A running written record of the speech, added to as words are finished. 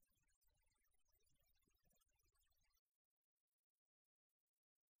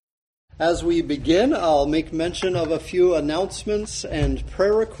As we begin, I'll make mention of a few announcements and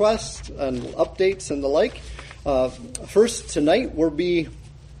prayer requests and updates and the like. First, tonight we'll be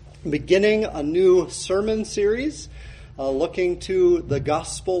beginning a new sermon series looking to the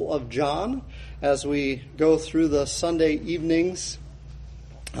Gospel of John as we go through the Sunday evenings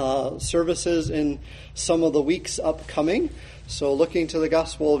services in some of the weeks upcoming. So looking to the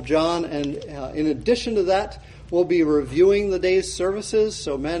Gospel of John, and in addition to that, we'll be reviewing the day's services.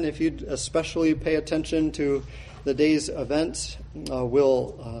 So men, if you'd especially pay attention to the day's events,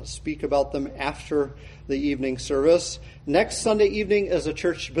 we'll speak about them after the evening service. Next Sunday evening is a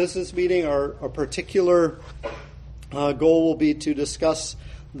church business meeting. Our particular goal will be to discuss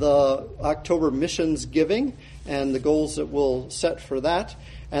the October missions giving and the goals that we'll set for that.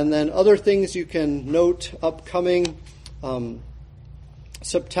 And then other things you can note upcoming.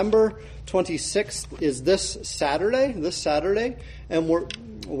 September 26th is this Saturday, and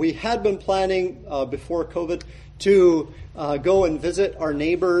we had been planning before COVID to go and visit our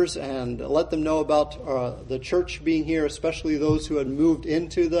neighbors and let them know about the church being here, especially those who had moved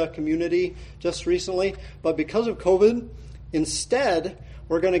into the community just recently. But because of COVID, instead,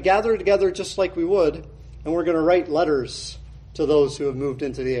 we're going to gather together just like we would, and we're going to write letters to those who have moved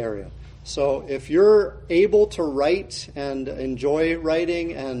into the area. So if you're able to write and enjoy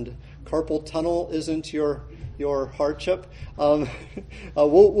writing and carpal tunnel isn't your hardship,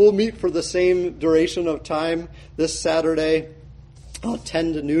 we'll meet for the same duration of time this Saturday,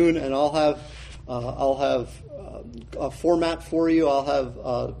 10 to noon, and I'll have a format for you. I'll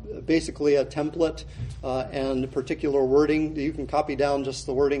have basically a template and particular wording. You can copy down just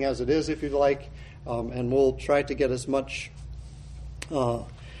the wording as it is if you'd like, and we'll try to get as much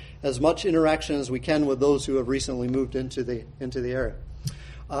interaction as we can with those who have recently moved into the area.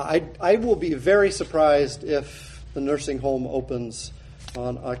 I will be very surprised if the nursing home opens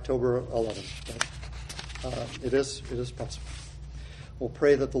on October 11th. It is possible. We'll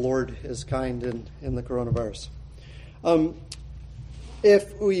pray that the Lord is kind in the coronavirus.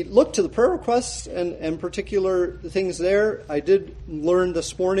 If we look to the prayer requests and particular things there, I did learn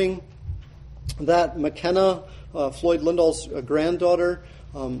this morning that McKenna, Floyd Lindahl's granddaughter,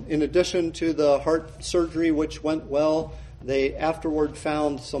 in addition to the heart surgery, which went well, they afterward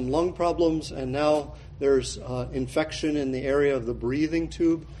found some lung problems, and now there's infection in the area of the breathing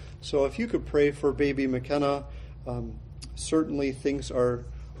tube. So if you could pray for baby McKenna, certainly things are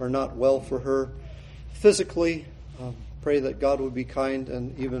not well for her physically. Pray that God would be kind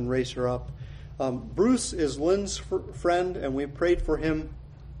and even raise her up. Bruce is Lynn's friend, and we prayed for him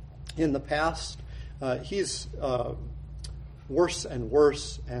in the past. He's worse and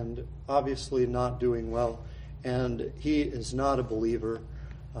worse, and obviously not doing well. And he is not a believer.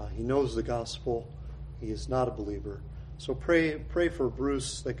 He knows the gospel. He is not a believer. So pray for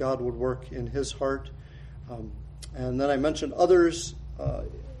Bruce that God would work in his heart. And then I mentioned other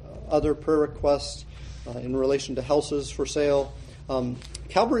prayer requests in relation to houses for sale.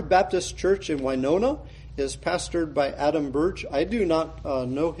 Calvary Baptist Church in Winona is pastored by Adam Burge. I do not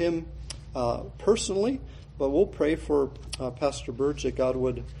know him personally, but we'll pray for Pastor Burge that God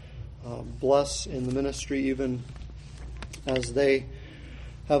would bless in the ministry, even as they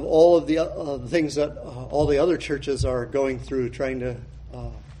have all of the things that all the other churches are going through, trying to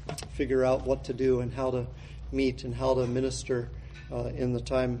figure out what to do and how to meet and how to minister in the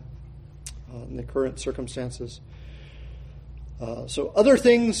time, in the current circumstances. So other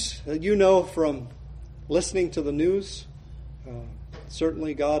things that you know from listening to the news,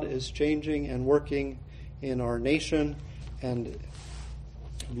 certainly God is changing and working in our nation, and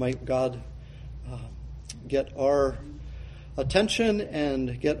might God get our attention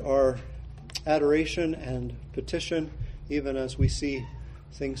and get our adoration and petition, even as we see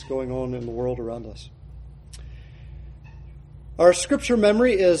things going on in the world around us. Our scripture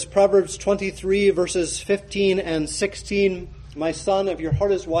memory is Proverbs 23, verses 15 and 16. My son, if your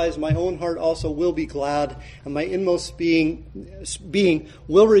heart is wise, my own heart also will be glad, and my inmost being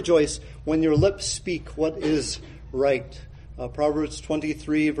will rejoice when your lips speak what is right. Proverbs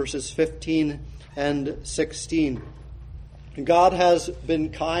 23, verses 15 and 16. God has been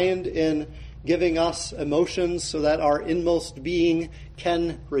kind in giving us emotions so that our inmost being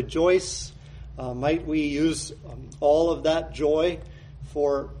can rejoice. Might we use all of that joy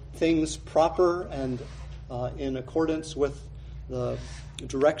for things proper and in accordance with the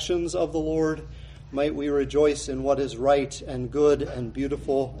directions of the Lord? Might we rejoice in what is right and good and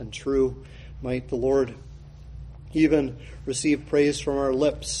beautiful and true? Might the Lord even receive praise from our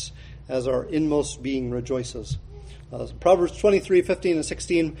lips as our inmost being rejoices. Proverbs 23, 15 and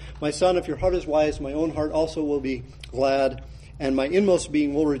 16. My son, if your heart is wise, my own heart also will be glad, and my inmost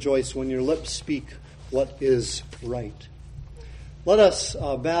being will rejoice when your lips speak what is right. Let us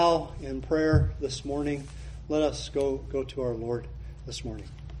bow in prayer this morning. Let us go to our Lord this morning.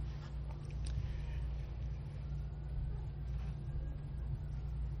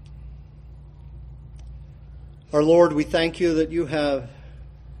 Our Lord, we thank you that you have,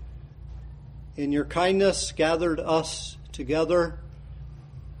 in your kindness, gathered us together.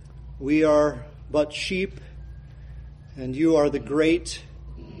 We are but sheep, and you are the great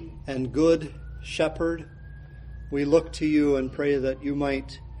and good shepherd. We look to you and pray that you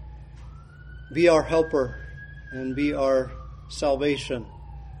might be our helper and be our salvation,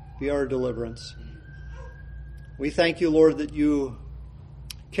 be our deliverance. We thank you, Lord, that you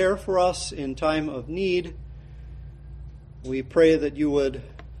care for us in time of need. We pray that you would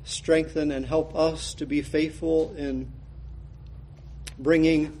strengthen and help us to be faithful in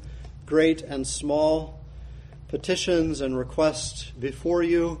bringing great and small petitions and requests before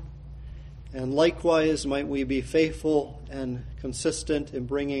you. And likewise, might we be faithful and consistent in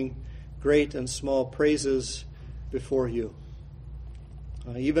bringing great and small praises before you.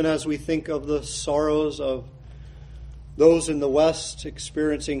 Even as we think of the sorrows of those in the West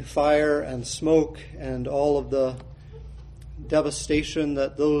experiencing fire and smoke and all of the devastation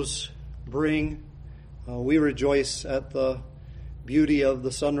that those bring, we rejoice at the beauty of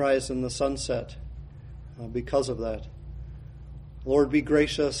the sunrise and the sunset because of that. Lord, be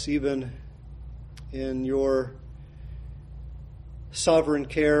gracious even in your sovereign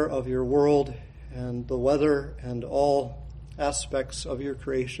care of your world and the weather and all aspects of your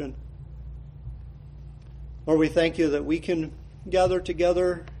creation. Lord, we thank you that we can gather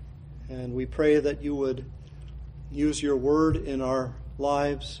together, and we pray that you would use your word in our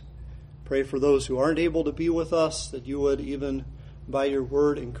lives. Pray for those who aren't able to be with us, that you would, even by your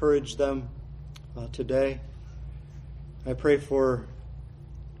word, encourage them today. I pray for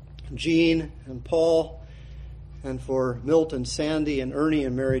Jean and Paul, and for Milt and Sandy and Ernie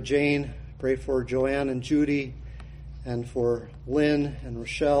and Mary Jane. Pray for Joanne and Judy, and for Lynn and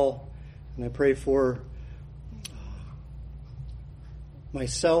Rochelle. And I pray for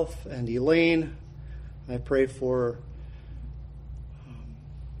myself and Elaine. I pray for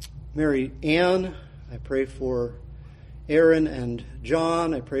Mary Ann. I pray for Aaron and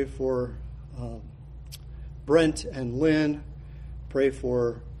John. I pray for Brent and Lynn. Pray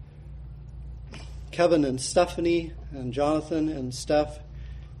for Kevin and Stephanie and Jonathan and Steph,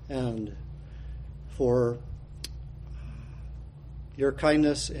 and for your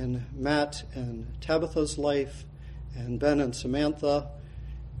kindness in Matt and Tabitha's life, and Ben and Samantha,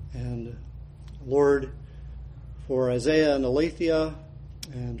 and Lord, for Isaiah and Alethea,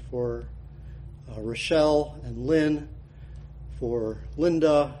 and for Rochelle and Lynn, for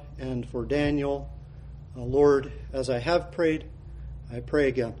Linda, and for Daniel. Lord, as I have prayed, I pray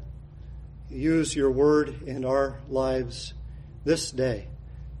again. Use your word in our lives this day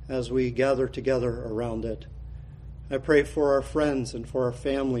as we gather together around it. I pray for our friends and for our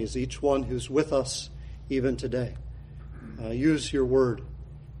families, each one who's with us even today. Use your word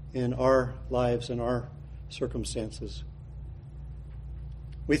in our lives and our circumstances.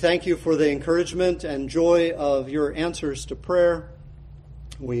 We thank you for the encouragement and joy of your answers to prayer.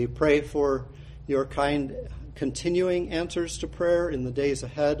 We pray for your kind continuing answers to prayer in the days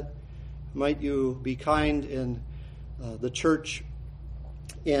ahead. Might you be kind in the church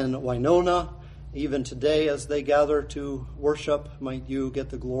in Winona, even today as they gather to worship. Might you get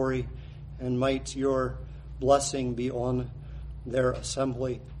the glory, and might your blessing be on their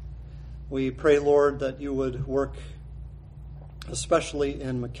assembly. We pray, Lord, that you would work especially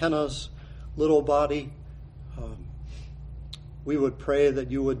in McKenna's little body. We would pray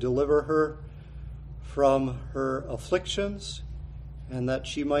that you would deliver her from her afflictions, and that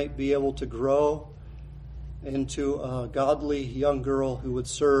she might be able to grow into a godly young girl who would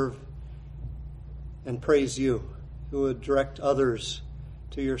serve and praise you, who would direct others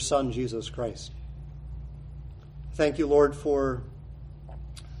to your Son, Jesus Christ. Thank you, Lord, for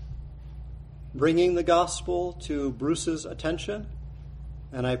bringing the gospel to Bruce's attention,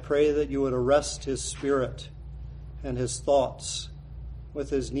 and I pray that you would arrest his spirit and his thoughts with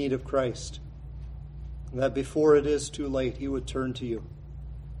his need of Christ, that before it is too late, he would turn to you,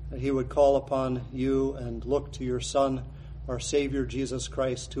 that he would call upon you and look to your Son, our Savior, Jesus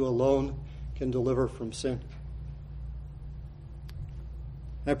Christ, who alone can deliver from sin.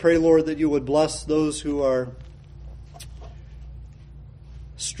 I pray, Lord, that you would bless those who are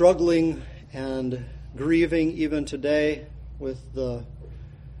struggling and grieving even today with the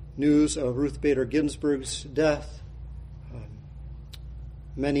news of Ruth Bader Ginsburg's death.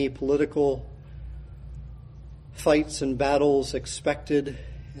 Many political fights and battles expected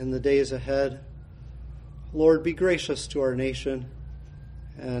in the days ahead. Lord, be gracious to our nation,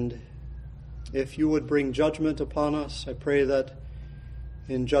 and if you would bring judgment upon us, I pray that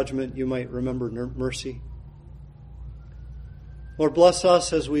in judgment you might remember mercy. Lord, bless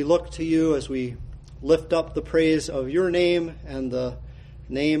us as we look to you, as we lift up the praise of your name and the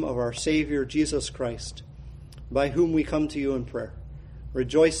name of our Savior, Jesus Christ, by whom we come to you in prayer,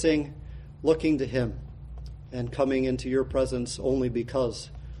 rejoicing, looking to him, and coming into your presence only because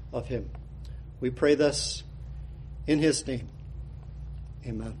of him. We pray this in his name.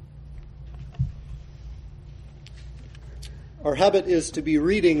 Amen. Our habit is to be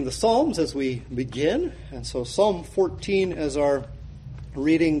reading the Psalms as we begin, and so Psalm 14 is our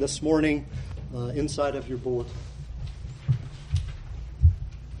reading this morning inside of your bulletin.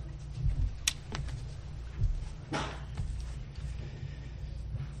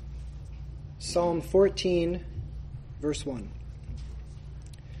 Psalm 14, verse 1.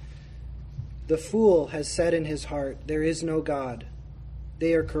 The fool has said in his heart, "There is no God."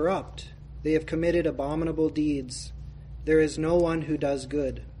 They are corrupt. They have committed abominable deeds. There is no one who does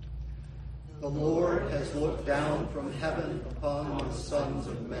good. The Lord has looked down from heaven upon the sons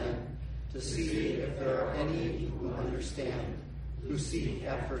of men to see if there are any who understand, who seek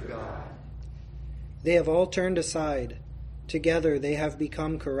after God. They have all turned aside. Together they have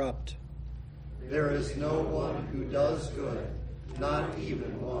become corrupt. There is no one who does good, not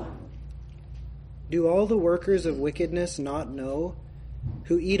even one. Do all the workers of wickedness not know,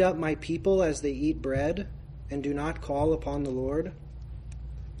 who eat up my people as they eat bread, and do not call upon the Lord?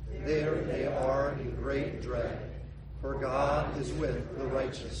 There they are in great dread, for God is with the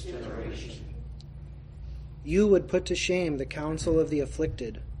righteous generation. You would put to shame the counsel of the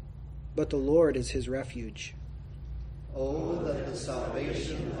afflicted, but the Lord is his refuge. Oh, that the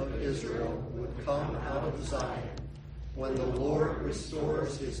salvation of Israel would come out of Zion, when the Lord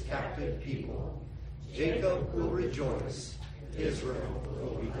restores his captive people. Jacob will rejoice, Israel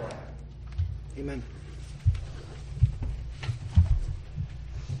will be glad. Amen.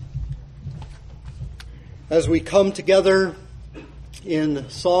 As we come together in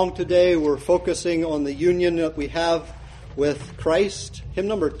song today, we're focusing on the union that we have with Christ. Hymn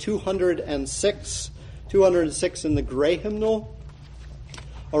number 206 in the gray hymnal.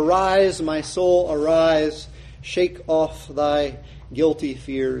 Arise, my soul, arise, shake off thy guilty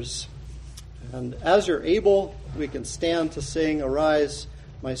fears. And as you're able, we can stand to sing, Arise,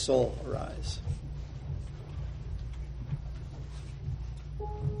 my soul, arise.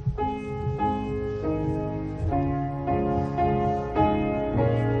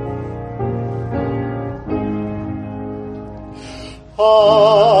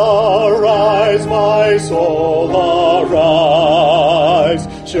 Arise, my soul, arise,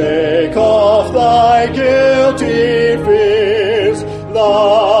 shake off thy guilty fears,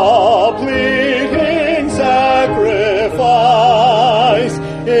 the pleading sacrifice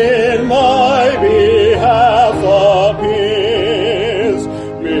in my behalf appears.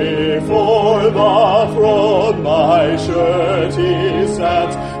 Before the throne my surety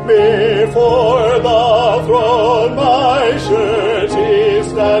stands, before the throne my surety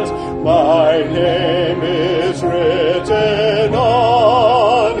stands, my name is written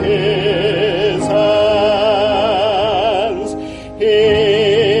on his hands.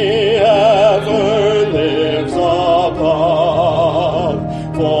 He ever lives above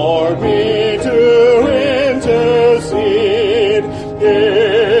for me to intercede.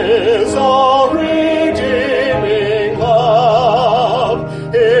 His all redeeming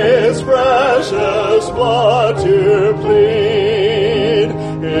love, his precious blood to plead,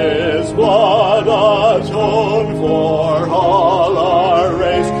 his blood atoned for all our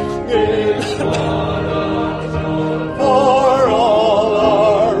race, his blood atoned for all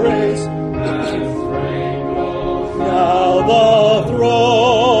our race. Now the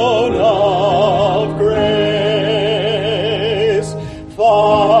throne of grace,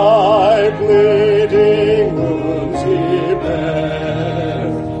 5 bleeding wounds he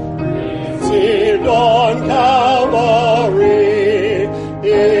bare, received on Calvary,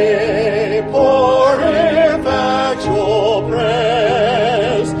 a poor effectual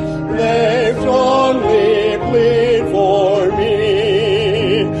prayers, they strongly plead for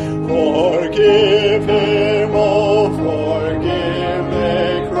me. Forgive him, oh forgive,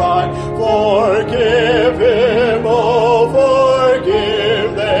 they cry, forgive him, oh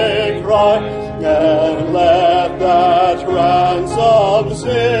forgive, they cry, and let that ransom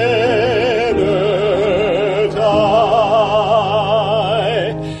sinner die.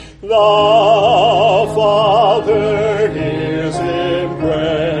 The Father hears him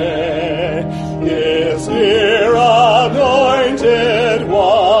pray, his ear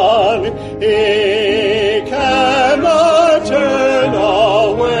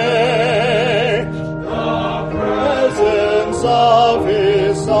of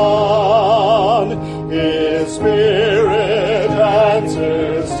his Son. His Spirit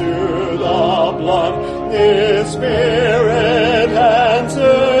answers to the blood. His Spirit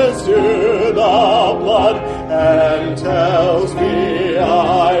answers to the blood and tells me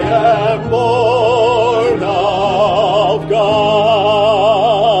I am born of God.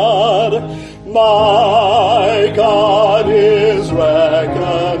 My God is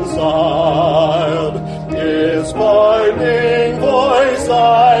reconciled. His pardoning voice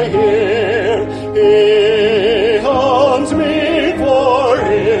I hear. He owns me for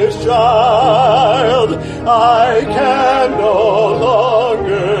his child. I can no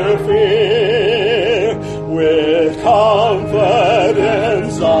longer fear. With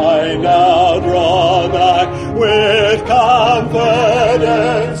confidence I now draw nigh. With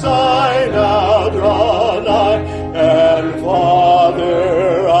confidence I now draw nigh. And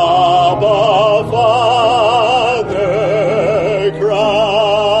Father, Abba, Father, cry.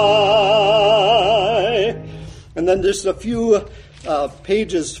 And then just a few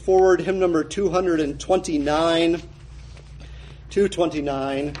pages forward, hymn number 229.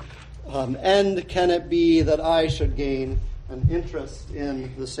 229. And can it be that I should gain an interest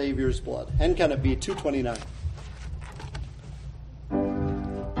in the Savior's blood? And can it be 229?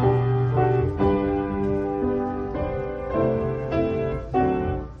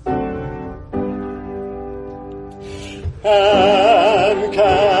 And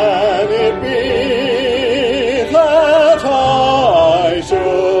can it be that I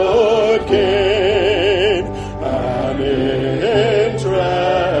should gain an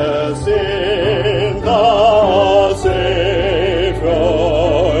interest in the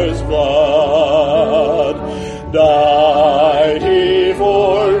Savior's blood? Died he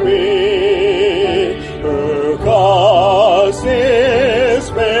for me, who caused his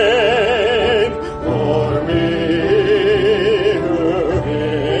pain, for me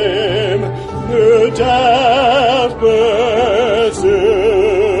who death pursued.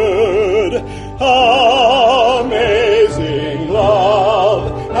 Amazing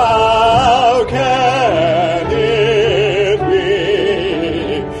love, how can it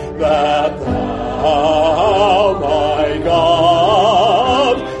be that thou, my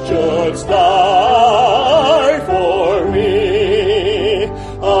God, shouldst die for me?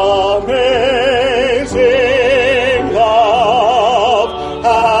 Amazing love,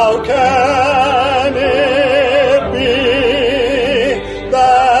 how can it be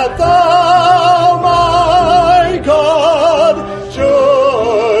that thou, my God,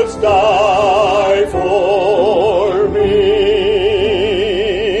 shouldst die for me?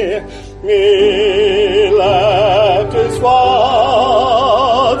 He left his Father's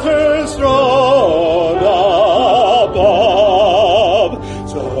throne above,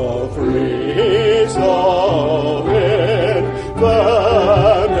 so free, so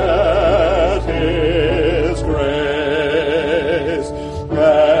infinite his grace,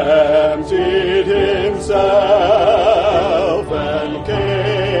 emptied himself and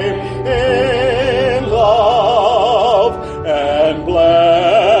came in love and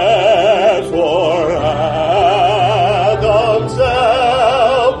bled for Adam's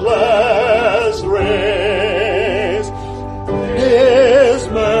helpless race. His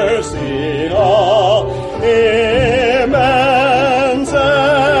mercy all immense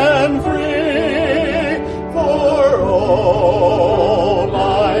and free, for oh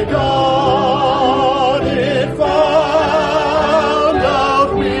my God, it found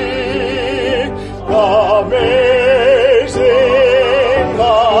out me. Amazing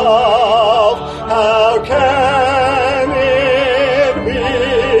love, how can it be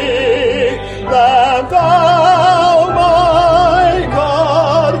that thou, my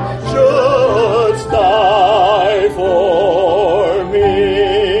God, shouldst die for me?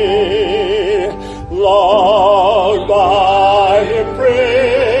 Long by him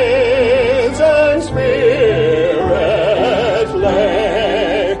prisoned spirit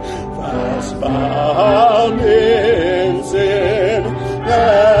lay, fast bound in sin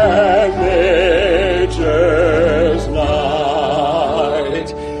and nature's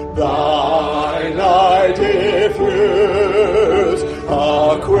night. Thy light diffuse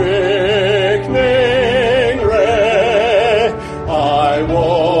a quickening ray. I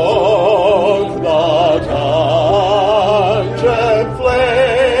woke the dungeon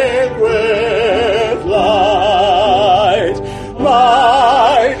flamed with light.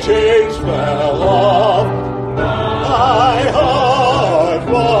 My chains fell off, my heart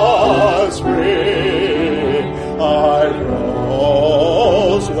was free. I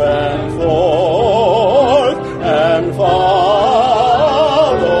rose, went forth, and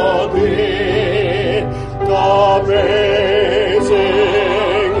followed thee. Amazing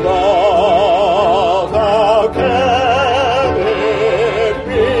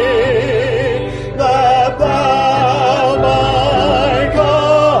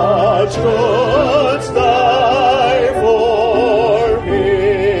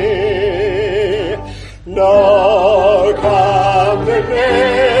No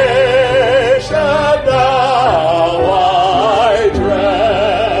condemnation now I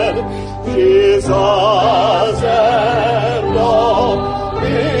dread. Jesus and all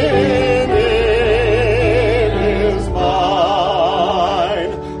in Him is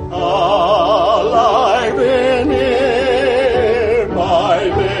mine. Alive in Him my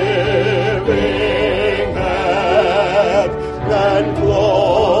living head, and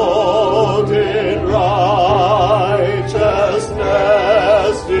clothed in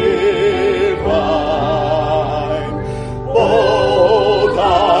righteousness divine. Bold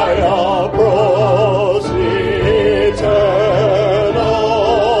I approach the eternal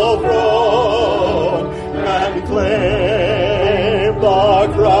throne, and claim the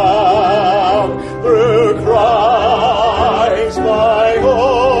crown through Christ my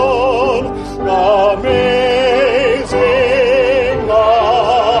own. Amazing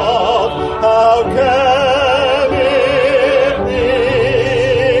love, how can it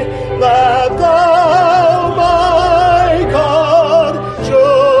be that thou, my God,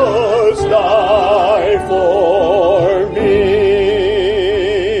 shouldst die for me?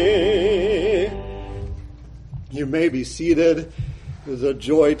 You may be seated. It is a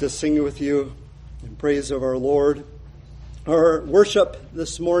joy to sing with you in praise of our Lord. Our worship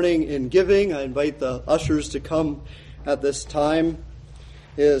this morning in giving, I invite the ushers to come at this time,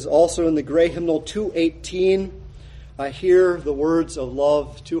 is also in the gray hymnal 218. I hear the words of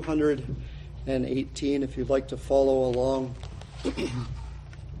love, 218, if you'd like to follow along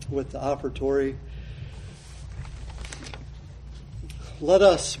with the offertory. Let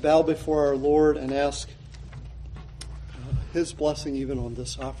us bow before our Lord and ask His blessing even on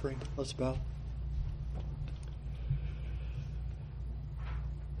this offering. Let's bow.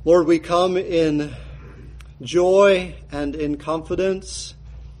 Lord, we come in joy and in confidence,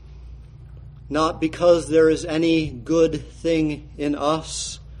 not because there is any good thing in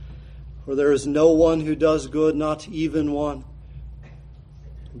us, for there is no one who does good, not even one,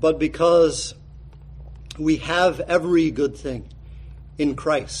 but because we have every good thing in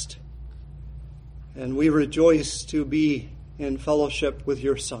Christ, and we rejoice to be in fellowship with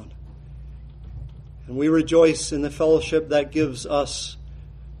your Son. And we rejoice in the fellowship that gives us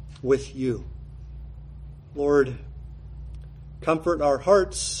with you. Lord, comfort our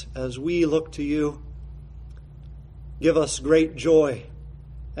hearts as we look to you. Give us great joy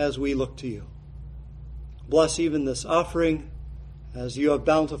as we look to you. Bless even this offering as you have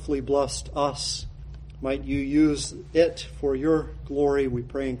bountifully blessed us. Might you use it for your glory, we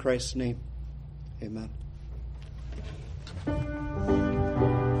pray in Christ's name. Amen.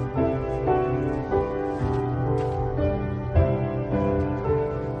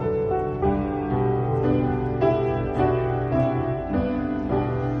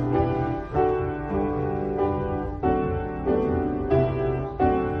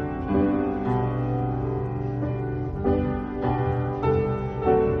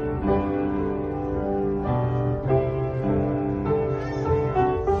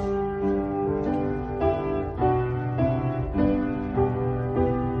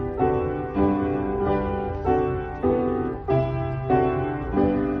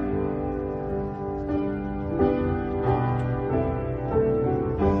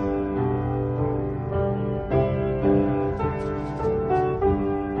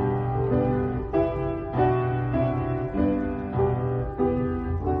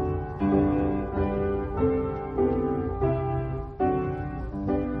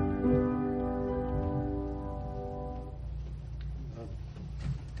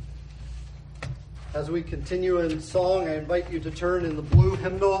 As we continue in song, I invite you to turn in the blue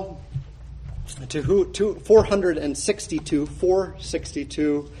hymnal to 462,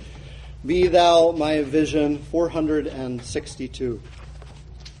 462. Be Thou My Vision, 462.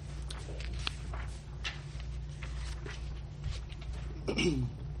 The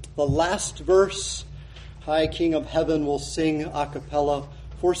last verse, High King of Heaven, will sing a cappella,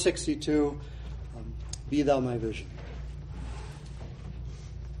 462, Be Thou My Vision.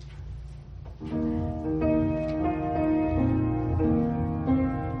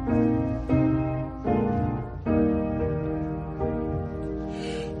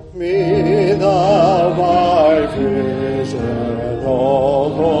 Be Thou my vision, O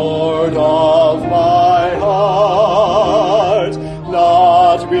Lord of my heart,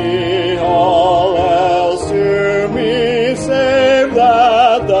 not be all else to me save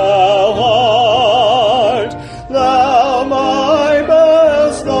that Thou art. Thou my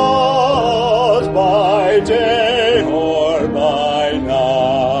best thought by day or by night,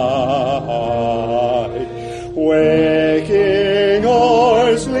 waking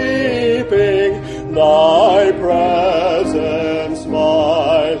or sleeping, thy presence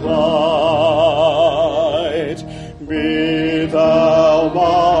my light. Be thou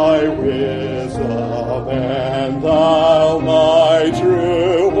my wisdom, and thou my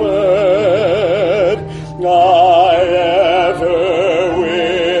true word. I ever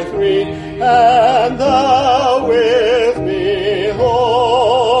with me, and thou with me,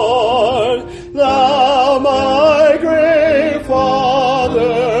 Lord. Thou my great Father,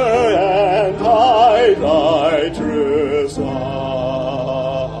 and I thy true Son.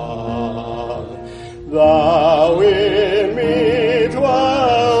 Thou in me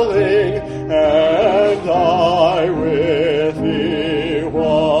dwelling, and I with thee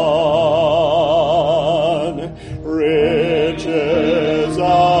one. Riches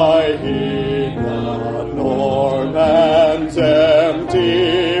I heed not, nor man's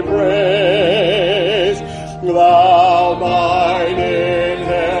empty praise. Thou mine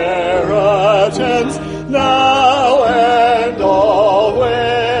inheritance, now and always.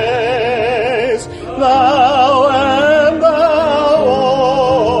 Thou and thou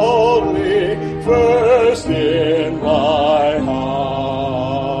only, first in my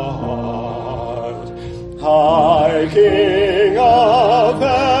heart. High King of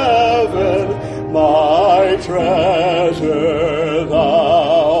heaven, my treasure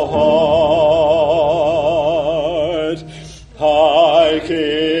thou art. High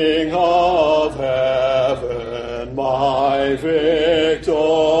King of heaven, my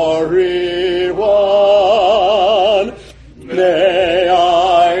victory won. May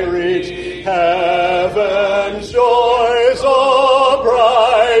I reach heaven's joys, so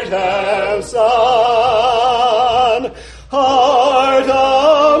bright as sun. Heart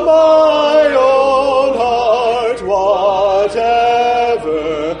of my own heart, whatever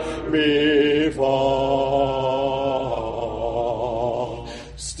befall,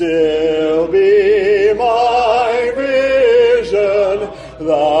 still be my vision,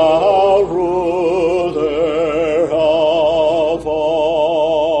 thou ruler of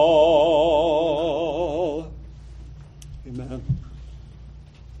all. Amen.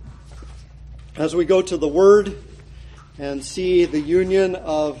 As we go to the Word and see the union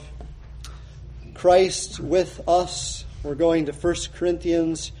of Christ with us, we're going to 1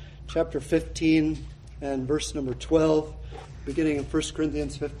 Corinthians chapter 15 and verse number 12, beginning in 1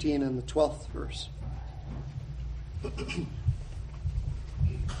 Corinthians 15 and the 12th verse.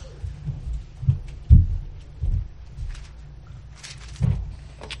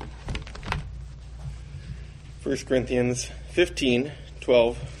 1 Corinthians 15,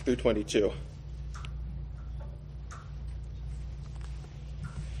 12 through 22.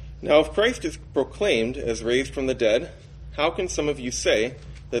 Now if Christ is proclaimed as raised from the dead, how can some of you say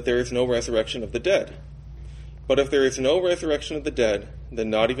that there is no resurrection of the dead? But if there is no resurrection of the dead,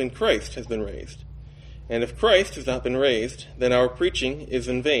 then not even Christ has been raised. And if Christ has not been raised, then our preaching is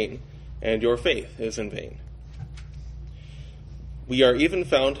in vain, and your faith is in vain. We are even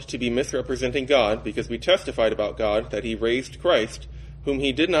found to be misrepresenting God, because we testified about God that he raised Christ, whom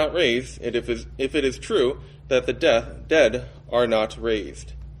he did not raise, and if it is true that the dead are not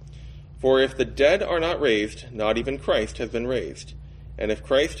raised. For if the dead are not raised, not even Christ has been raised. And if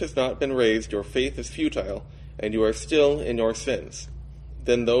Christ has not been raised, your faith is futile, and you are still in your sins.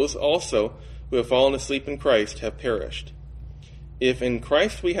 Then those also who have fallen asleep in Christ have perished. If in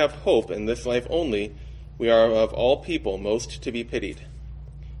Christ we have hope in this life only, we are of all people most to be pitied.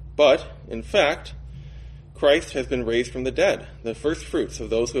 But, in fact, Christ has been raised from the dead, the first fruits of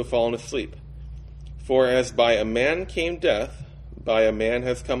those who have fallen asleep. For as by a man came death, by a man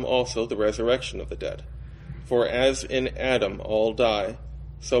has come also the resurrection of the dead. For as in Adam all die,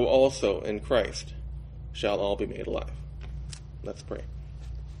 so also in Christ shall all be made alive. Let's pray.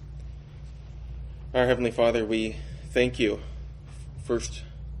 Our Heavenly Father, we thank you first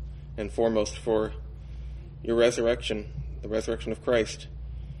and foremost for your resurrection, the resurrection of Christ.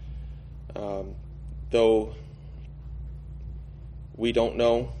 Though we don't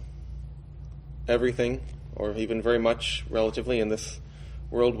know everything, or even very much relatively in this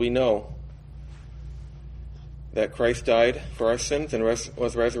world, we know that Christ died for our sins and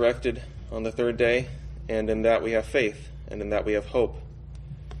was resurrected on the third day, and in that we have faith, and in that we have hope.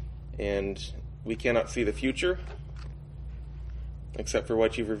 And we cannot see the future except for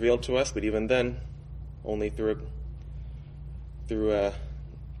what you've revealed to us, but even then, only through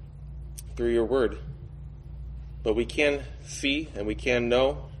your word. But we can see, and we can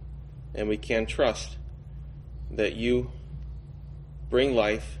know, and we can trust that you bring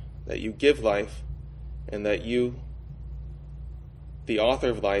life, that you give life, and that you, the author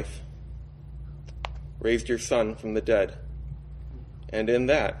of life, raised your Son from the dead. And in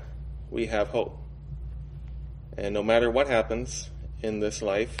that, we have hope. And no matter what happens in this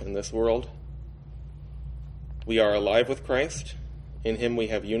life, in this world, we are alive with Christ. In him we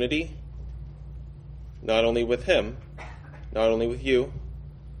have unity, not only with him, not only with you,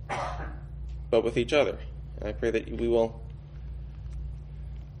 but with each other. And I pray that we will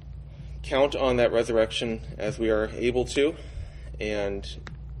count on that resurrection as we are able to, and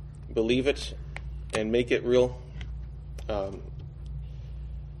believe it and make it real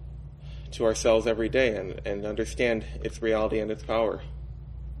to ourselves every day, and understand its reality and its power.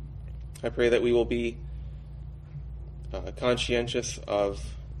 I pray that we will be conscientious of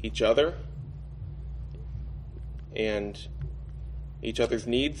each other and each other's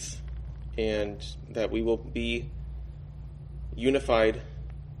needs, and that we will be unified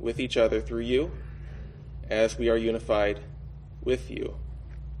with each other through you as we are unified with you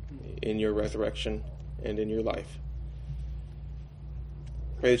in your resurrection and in your life.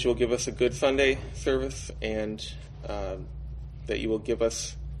 Pray that you will give us a good Sunday service, and that you will give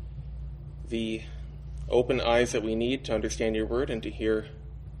us the open eyes that we need to understand your word and to hear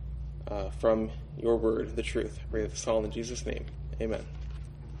from your word the truth. I pray this all in Jesus' name. Amen.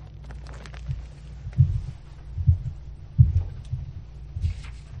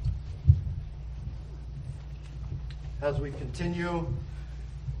 As we continue,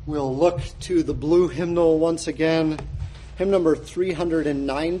 we'll look to the blue hymnal once again. Hymn number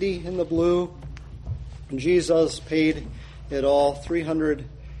 390 in the blue. Jesus paid it all.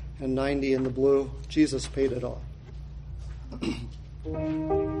 390 in the blue. Jesus paid it all.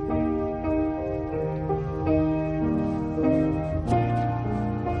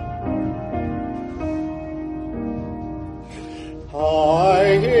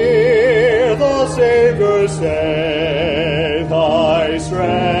 I hear the Savior say, thy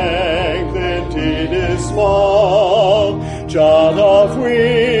strength indeed is small. Child of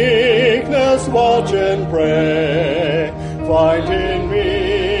weakness, watch and pray. Find in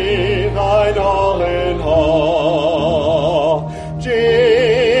me thine all in all.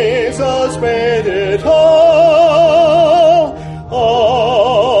 Jesus paid it all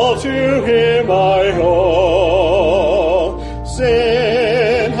to him I owe.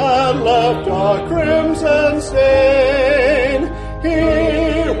 Sin had left a crimson stain,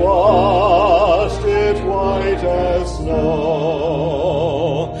 he washed it white as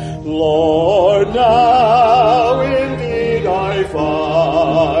snow. Lord, now indeed I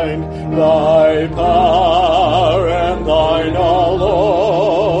find thy power and thine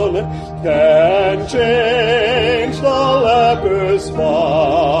alone can change the leper's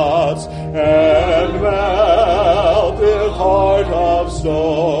spots and melt the heart of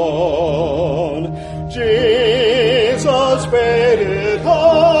stone. Jesus paid it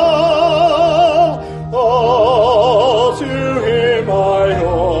all to him I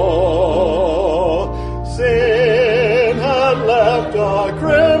owe. Sin had left a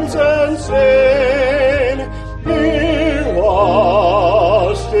crimson stain, he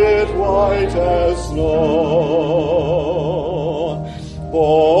washed it white as snow.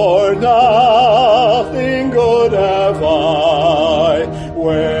 For nothing good have I,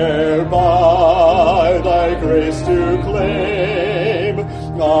 whereby thy grace to claim.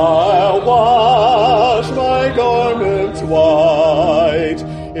 I'll wash my garments white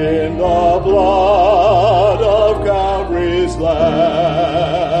in the blood of Calvary's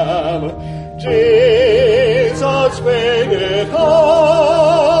Lamb. Jesus paid it all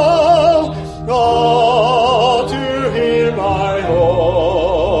to him I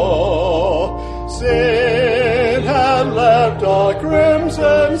owe. Sin had left a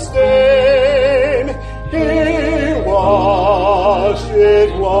crimson stain, he washed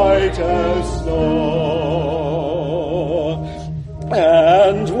it white as snow.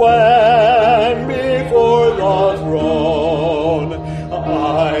 And when before the throne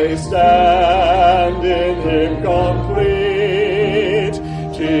I stand in him complete,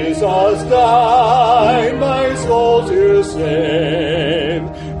 Jesus died my soul to save,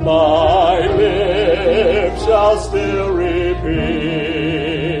 my lips shall still repeat,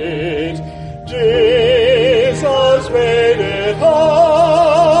 Jesus paid it all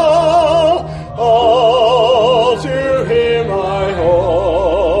to him I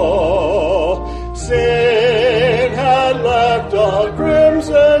owe. Sin had left a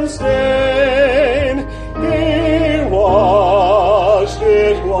crimson stain, he washed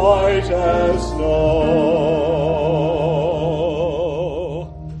it white as snow.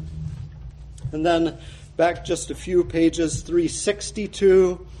 And then back just a few pages,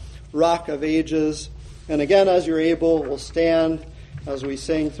 362, Rock of Ages. And again, as you're able, we'll stand as we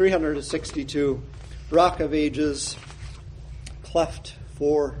sing 362, Rock of Ages, cleft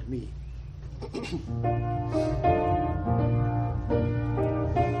for me.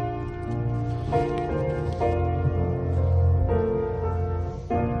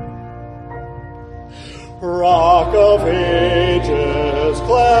 Rock of ages,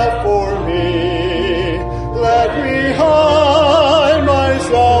 cleft for me, let me hide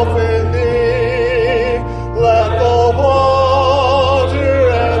myself in thee. Let the water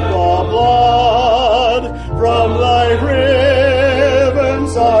and the blood from thy riven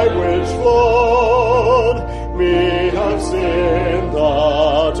side which flowed me have sinned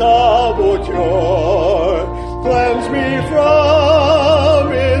the double cure. Cleanse me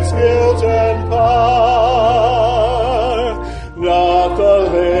from its guilt and power. Not the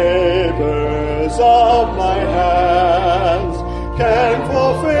labors of my hands can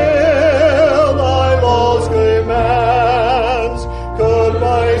fulfill thy law's commands. Could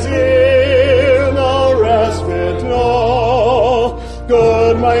my zeal no respite know?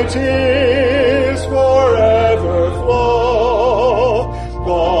 Could my tears forever flow?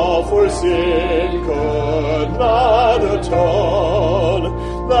 All for sin could not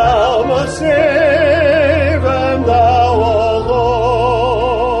atone. Thou must save, and thou alone.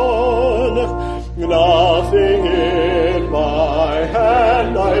 Nothing in my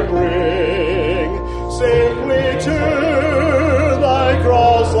hand I bring, simply to thy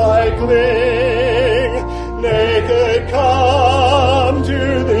cross I cling. Naked come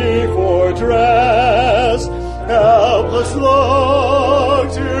to thee for dress, helpless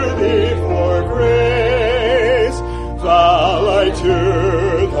look to thee for grace. Shall I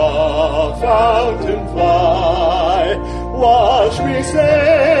to the fountain fly? Watch me,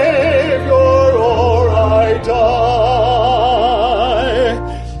 Savior, or I die.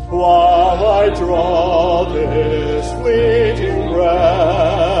 While I draw this fleeting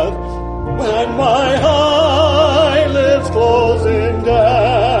breath, when my eyelids close in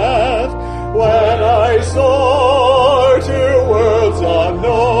death, when I soar to worlds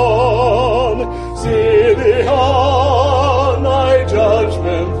unknown, see thee on thy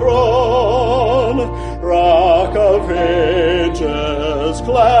judgment throne. Rock of ages,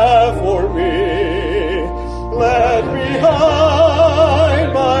 cleft for me, let me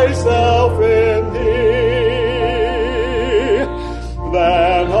hide myself in thee.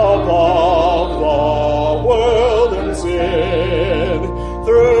 Then above the world and sin,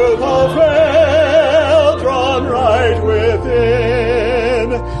 through the veil drawn right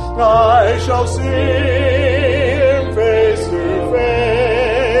within, I shall see him face to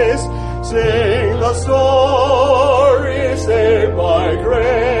face, sing the story saved by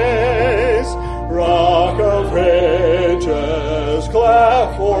grace. Rock of ages,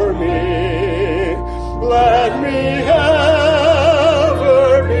 cleft for me, let me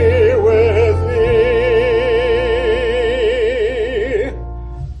ever be with thee.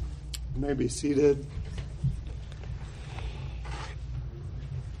 You may be seated.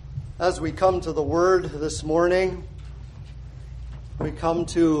 As we come to the Word this morning, we come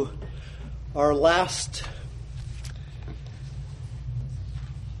to our last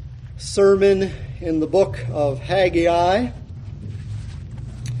sermon in the book of Haggai.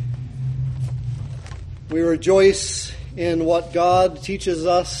 We rejoice in what God teaches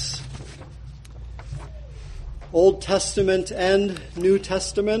us, Old Testament and New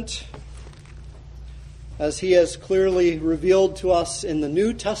Testament, as He has clearly revealed to us in the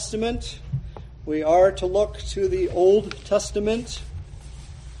New Testament. We are to look to the Old Testament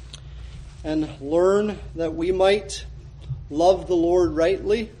and learn that we might love the Lord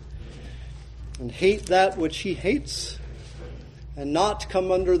rightly and hate that which He hates, and not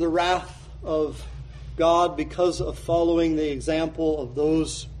come under the wrath of God because of following the example of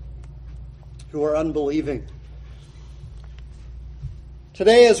those who are unbelieving.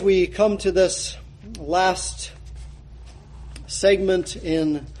 Today, as we come to this last segment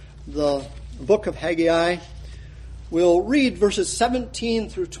in the book of Haggai, we'll read verses 17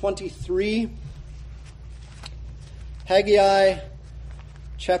 through 23. Haggai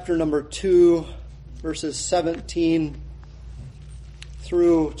chapter number 2, verses 17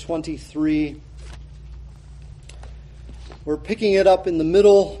 through 23. We're picking it up in the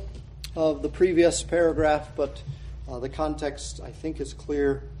middle of the previous paragraph, but the context, I think, is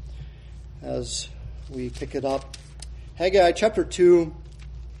clear as we pick it up. Haggai chapter 2.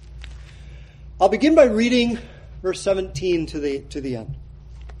 I'll begin by reading verse 17 to the end.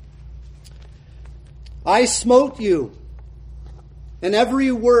 I smote you in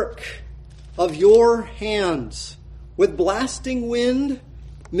every work of your hands with blasting wind,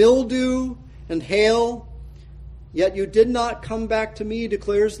 mildew, and hail, yet you did not come back to me,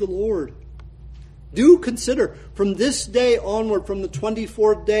 declares the Lord. Do consider from this day onward, from the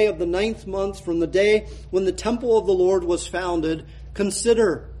 24th day of the 9th month, from the day when the temple of the Lord was founded,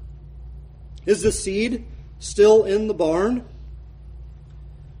 consider, is the seed still in the barn?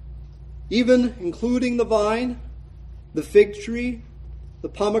 Even including the vine, the fig tree, the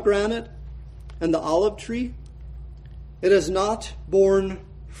pomegranate, and the olive tree? It has not borne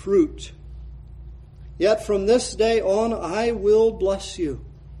fruit. Yet from this day on I will bless you.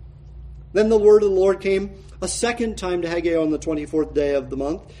 Then the word of the Lord came a second time to Haggai on the 24th day of the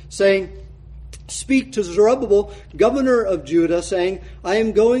month, saying, Speak to Zerubbabel, governor of Judah, saying, I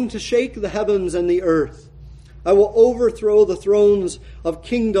am going to shake the heavens and the earth. I will overthrow the thrones of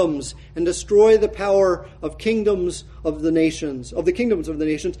kingdoms and destroy the power of kingdoms of the nations,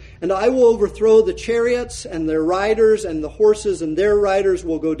 and I will overthrow the chariots and their riders, and the horses and their riders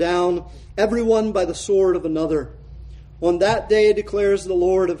will go down, everyone by the sword of another. On that day, declares the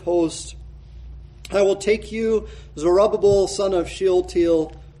Lord of hosts, I will take you, Zerubbabel, son of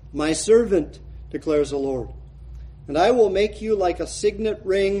Shealtiel, my servant, declares the Lord, and I will make you like a signet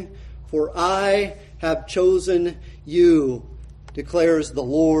ring, for I have chosen you, declares the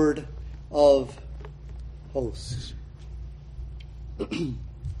Lord of hosts.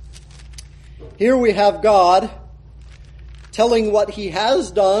 Here we have God telling what he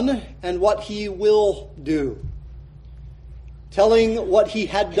has done and what he will do. Telling what he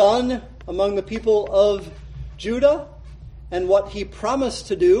had done among the people of Judah and what he promised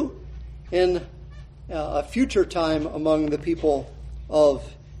to do in a future time among the people of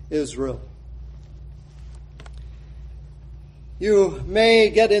Israel. You may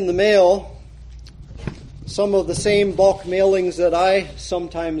get in the mail some of the same bulk mailings that I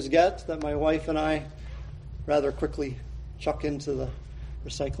sometimes get, that my wife and I rather quickly chuck into the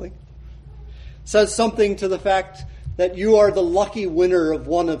recycling. It says something to the fact that you are the lucky winner of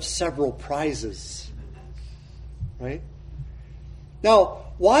one of several prizes. Right? Now,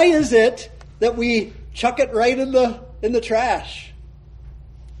 why is it that we chuck it right in the trash?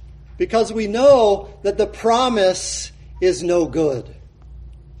 Because we know that the promise is no good.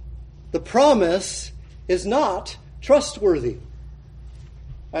 The promise is not trustworthy.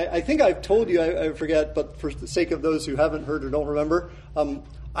 I think I've told you, I forget, but for the sake of those who haven't heard or don't remember,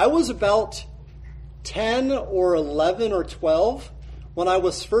 I was about 10 or 11 or 12 when I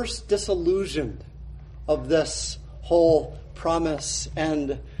was first disillusioned of this whole promise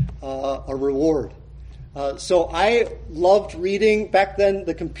and a reward. So I loved reading. Back then,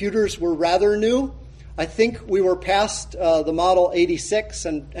 the computers were rather new. I think we were past the Model 86,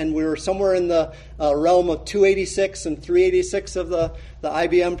 and we were somewhere in the realm of 286 and 386 of the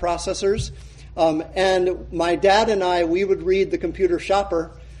IBM processors. And my dad and we would read the Computer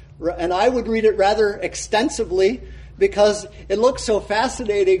Shopper, and I would read it rather extensively because it looked so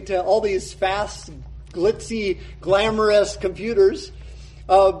fascinating to all these fast, glitzy, glamorous computers.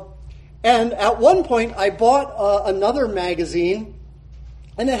 And at one point, I bought another magazine,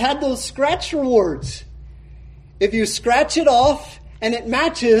 and it had those scratch rewards. If you scratch it off and it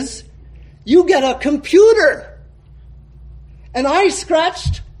matches, you get a computer. And I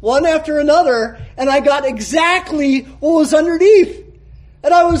scratched one after another, and I got exactly what was underneath.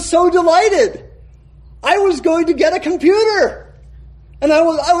 And I was so delighted. I was going to get a computer. And I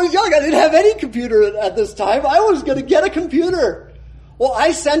was young. I didn't have any computer at this time. I was going to get a computer. Well,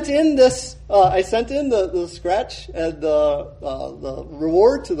 I sent in this. I sent in the scratch and the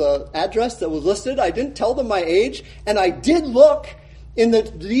reward to the address that was listed. I didn't tell them my age, and I did look in the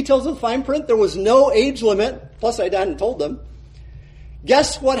details of the fine print. There was no age limit. Plus, I hadn't told them.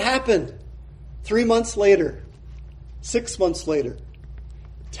 Guess what happened? 3 months later, 6 months later,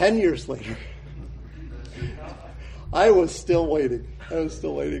 10 years later, I was still waiting.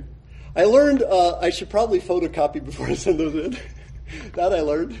 I learned I should probably photocopy before I send those in. That I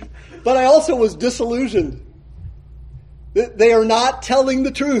learned. But I also was disillusioned. They are not telling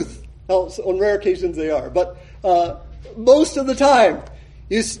the truth. Well, on rare occasions they are. But most of the time,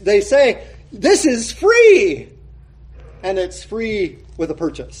 they say, this is free. And it's free with a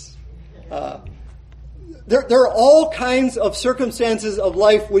purchase. There are all kinds of circumstances of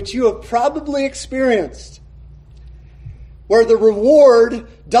life which you have probably experienced, where the reward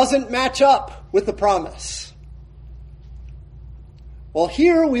doesn't match up with the promise. Well,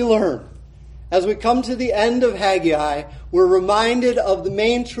 here we learn, as we come to the end of Haggai, we're reminded of the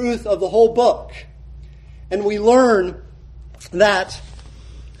main truth of the whole book. And we learn that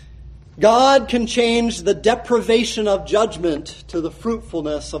God can change the deprivation of judgment to the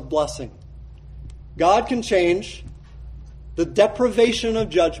fruitfulness of blessing. God can change the deprivation of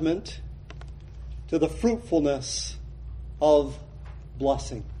judgment to the fruitfulness of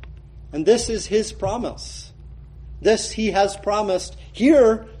blessing. And this is his promise. This he has promised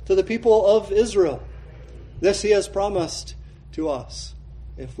here to the people of Israel. This he has promised to us,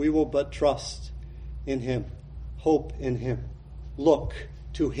 if we will but trust in him, hope in him, look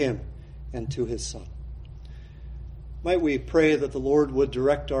to him and to his Son. Might we pray that the Lord would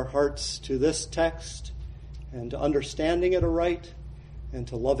direct our hearts to this text and to understanding it aright and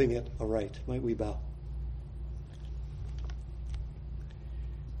to loving it aright. Might we bow.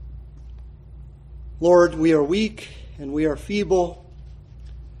 Lord, we are weak and we are feeble.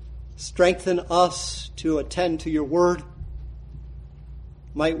 Strengthen us to attend to your word.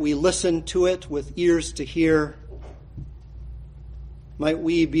 Might we listen to it with ears to hear. Might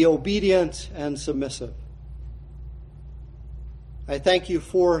we be obedient and submissive. I thank you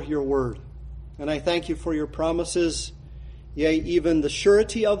for your word, and I thank you for your promises, yea, even the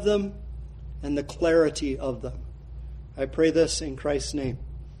surety of them and the clarity of them. I pray this in Christ's name.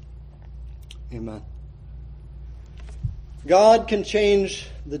 Amen. God can change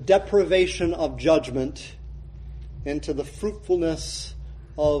the deprivation of judgment into the fruitfulness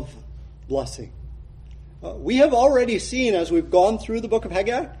of blessing. We have already seen, as we've gone through the book of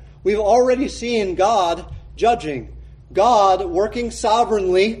Haggai, we've already seen God judging, God working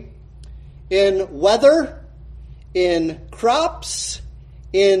sovereignly in weather, in crops,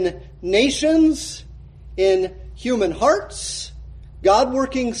 in nations, in human hearts, God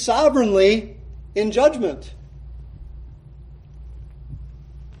working sovereignly in judgment.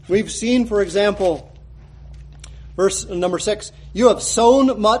 We've seen, for example, verse number 6, you have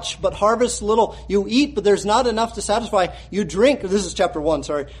sown much, but harvest little. You eat, but there's not enough to satisfy. You drink, this is chapter 1,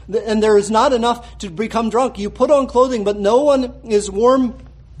 sorry, and there is not enough to become drunk. You put on clothing, but no one is warm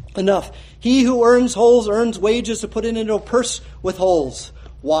enough. He who earns holes earns wages to put it into a purse with holes.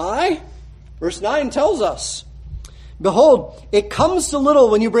 Why? Verse 9 tells us, behold, it comes to little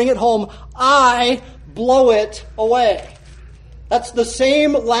when you bring it home. I blow it away. That's the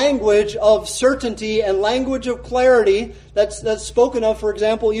same language of certainty and language of clarity that's spoken of, for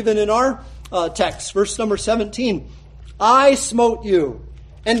example, even in our text, verse number 17. I smote you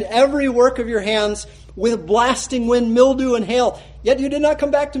and every work of your hands with blasting wind, mildew, and hail. Yet you did not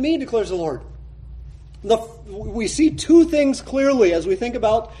come back to me, declares the Lord. We see two things clearly as we think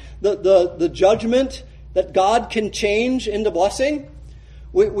about the judgment that God can change into blessing.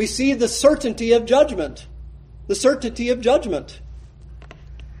 We see the certainty of judgment. The certainty of judgment.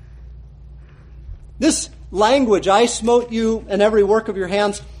 This language, I smote you and every work of your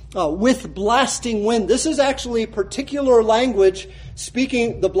hands with blasting wind. This is actually particular language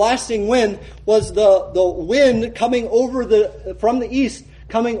speaking. The blasting wind was the wind coming over from the east,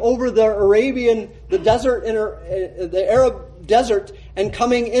 coming over the desert, the Arab desert, and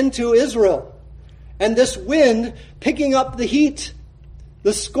coming into Israel. And this wind, picking up the heat,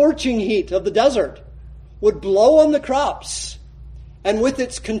 the scorching heat of the desert, would blow on the crops. And with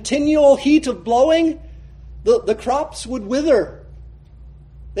its continual heat of blowing, the crops would wither.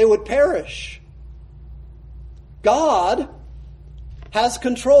 They would perish. God has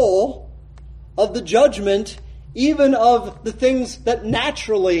control of the judgment, even of the things that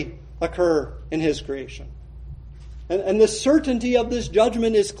naturally occur in His creation. And the certainty of this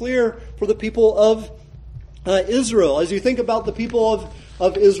judgment is clear for the people of Israel. As you think about the people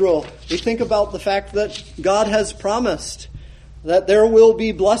of Israel, you think about the fact that God has promised that there will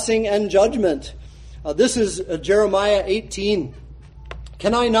be blessing and judgment. This is Jeremiah 18.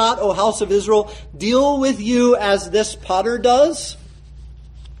 Can I not, O house of Israel, deal with you as this potter does?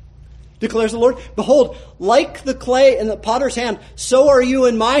 Declares the Lord. Behold, like the clay in the potter's hand, so are you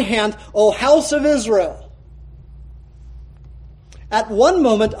in my hand, O house of Israel. At one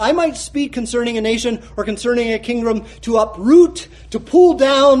moment, I might speak concerning a nation or concerning a kingdom to uproot, to pull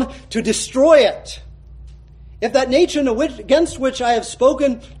down, to destroy it. If that nation against which I have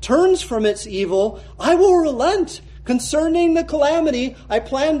spoken turns from its evil, I will relent concerning the calamity I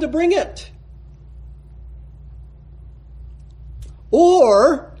plan to bring it.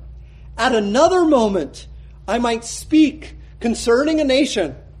 Or, at another moment, I might speak concerning a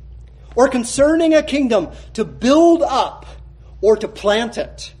nation or concerning a kingdom to build up or to plant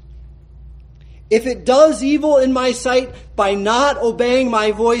it. If it does evil in my sight by not obeying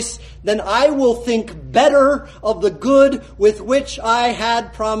my voice, then I will think better of the good with which I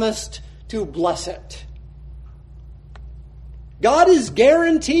had promised to bless it. God is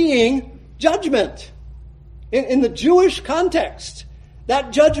guaranteeing judgment. In the Jewish context,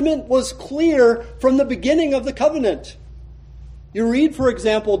 that judgment was clear from the beginning of the covenant. You read, for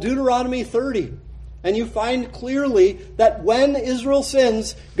example, Deuteronomy 30. And you find clearly that when Israel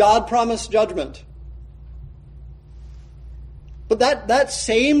sins, God promised judgment. But that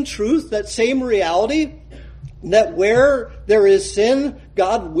same truth, that same reality, that where there is sin,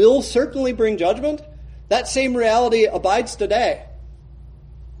 God will certainly bring judgment, that same reality abides today.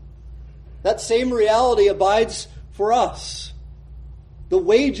 That same reality abides for us. The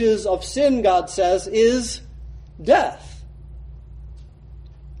wages of sin, God says, is death.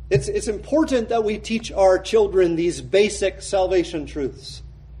 It's important that we teach our children these basic salvation truths.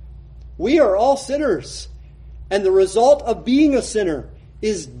 We are all sinners, and the result of being a sinner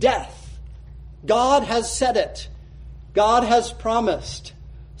is death. God has said it. God has promised.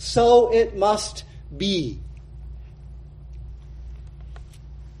 So it must be.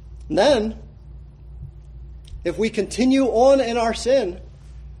 And then, if we continue on in our sin,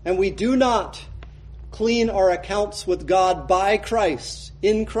 and we do not clean our accounts with God by Christ,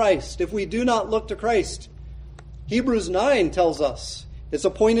 in Christ, if we do not look to Christ, Hebrews 9 tells us it's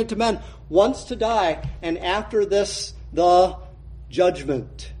appointed to men once to die, and after this, the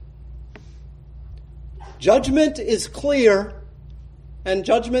judgment. Judgment is clear, and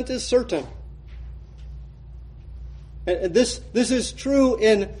judgment is certain. And this is true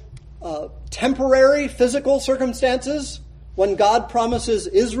in temporary physical circumstances, when God promises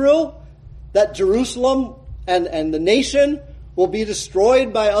Israel that Jerusalem and the nation will be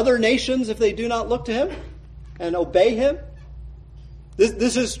destroyed by other nations if they do not look to Him and obey Him.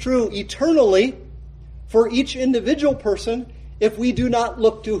 This is true eternally for each individual person if we do not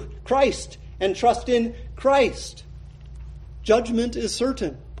look to Christ and trust in Christ. Judgment is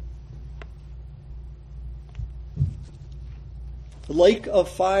certain. The lake of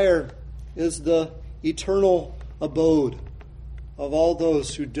fire is the eternal abode of all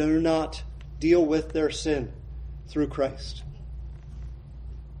those who do not deal with their sin through Christ.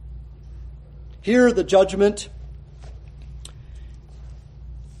 Here the judgment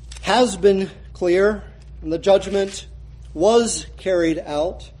has been clear, and the judgment was carried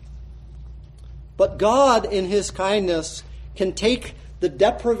out. But God, in His kindness, can take the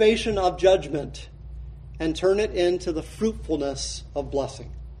deprivation of judgment and turn it into the fruitfulness of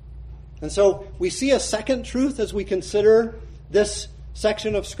blessing. And so we see a second truth as we consider this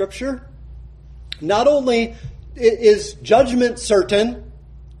section of Scripture. Not only is judgment certain,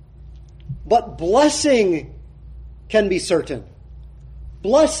 but blessing can be certain.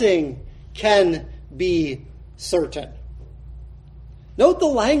 Blessing can be certain. Note the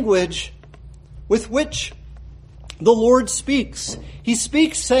language with which the Lord speaks. He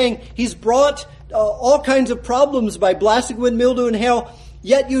speaks saying He's brought all kinds of problems by blasting wind, mildew, and hail,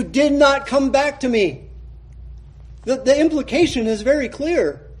 yet you did not come back to me. The implication is very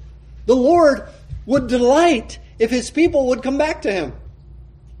clear. The Lord would delight if His people would come back to Him.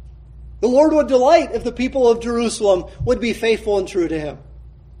 The Lord would delight if the people of Jerusalem would be faithful and true to Him,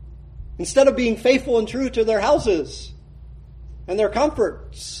 instead of being faithful and true to their houses and their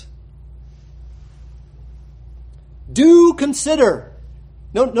comforts. Do consider.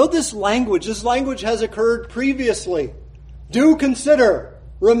 Note this language. This language has occurred previously. Do consider.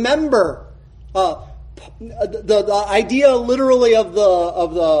 Remember. The idea literally of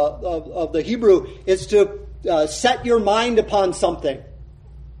the Hebrew is to set your mind upon something.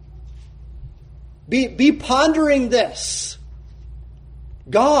 Be pondering this.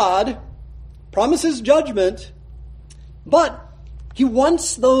 God promises judgment, but He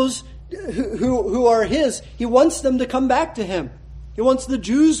wants those who are His, He wants them to come back to Him. He wants the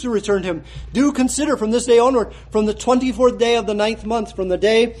Jews to return to Him. Do consider from this day onward, from the 24th day of the 9th month, from the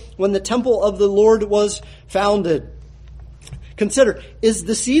day when the temple of the Lord was founded. Consider, is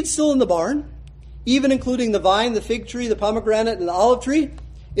the seed still in the barn? Even including the vine, the fig tree, the pomegranate, and the olive tree?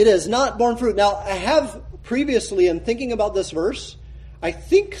 It has not borne fruit. Now, I have previously, in thinking about this verse, I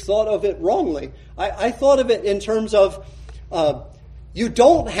think thought of it wrongly. I thought of it in terms of you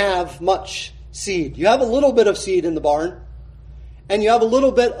don't have much seed. You have a little bit of seed in the barn, and you have a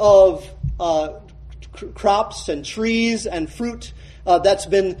little bit of crops and trees and fruit that's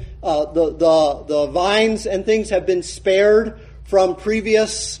been, the vines and things have been spared from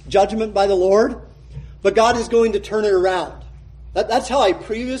previous judgment by the Lord. But God is going to turn it around. That's how I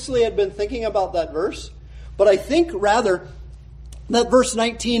previously had been thinking about that verse. But I think rather that verse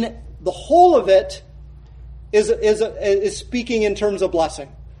 19, the whole of it is speaking in terms of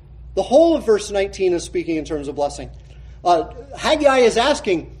blessing. The whole of verse 19 is speaking in terms of blessing. Haggai is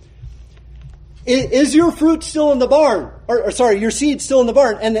asking, is your fruit still in the barn? Or your seed still in the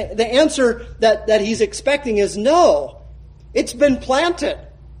barn? And the answer that he's expecting is no. It's been planted.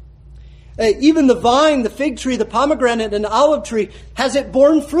 Even the vine, the fig tree, the pomegranate, and the olive tree, has it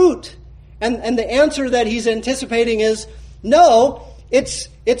borne fruit? And the answer that he's anticipating is no, it's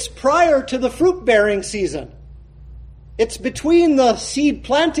prior to the fruit-bearing season. It's between the seed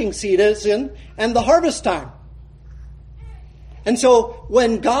planting season and the harvest time. And so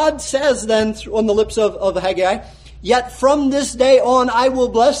when God says then on the lips of Haggai, yet from this day on I will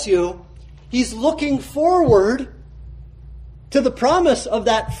bless you, he's looking forward to the promise of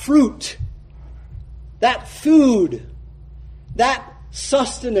that fruit, that food, that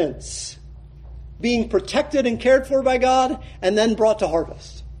sustenance being protected and cared for by God and then brought to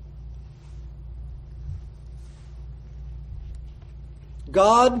harvest.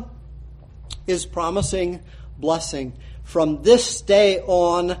 God is promising blessing. From this day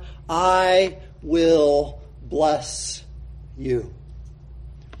on, I will bless you.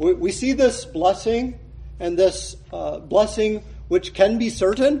 We see this blessing and this blessing which can be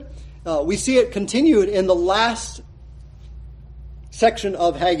certain. We see it continued in the last section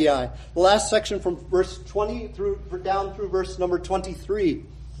of Haggai. The last section from verse 20 down through verse number 23.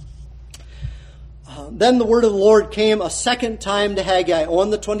 Then the word of the Lord came a second time to Haggai on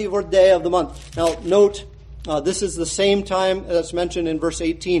the 24th day of the month. Now note, this is the same time that's mentioned in verse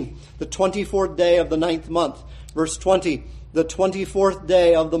 18. The 24th day of the 9th month. Verse 20, the 24th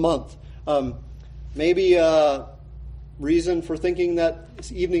day of the month. Maybe a reason for thinking that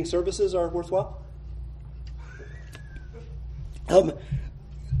evening services are worthwhile?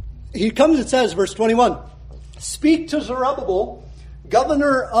 He comes and says, verse 21, speak to Zerubbabel,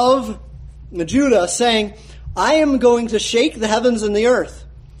 governor of Judah, saying, I am going to shake the heavens and the earth.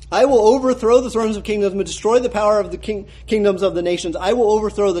 I will overthrow the thrones of kingdoms and destroy the power of the kingdoms of the nations. I will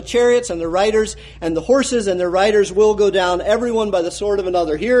overthrow the chariots and the riders, and the horses and their riders will go down, everyone by the sword of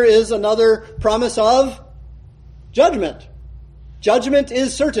another. Here is another promise of judgment. Judgment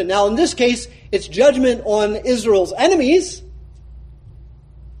is certain. Now, in this case, it's judgment on Israel's enemies.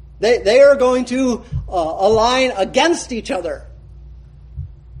 They are going to align against each other.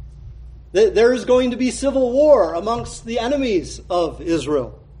 There is going to be civil war amongst the enemies of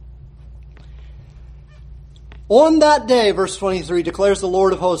Israel. On that day, verse 23, declares the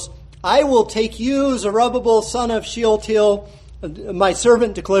Lord of hosts, I will take you, Zerubbabel, son of Shealtiel, my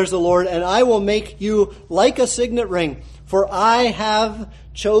servant, declares the Lord, and I will make you like a signet ring, for I have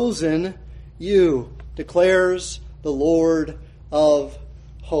chosen you, declares the Lord of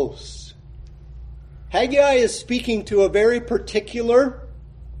hosts. Haggai is speaking to a very particular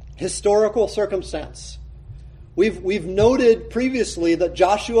historical circumstance. We've noted previously that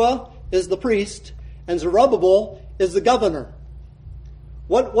Joshua is the priest and Zerubbabel is the governor.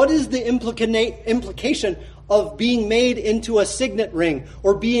 What is the implication of being made into a signet ring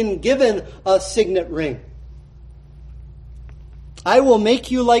or being given a signet ring? I will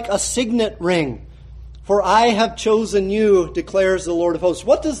make you like a signet ring, for I have chosen you, declares the Lord of hosts.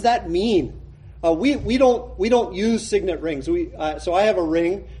 What does that mean? We don't use signet rings. So I have a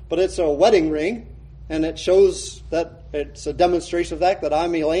ring, but it's a wedding ring, and it shows that it's a demonstration of that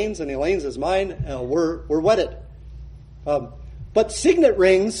I'm Elaine's and Elaine's is mine. We're wedded. But signet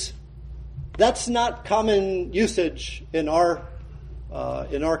rings, that's not common usage in our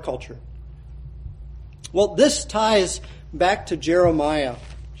culture. Well, this ties back to Jeremiah.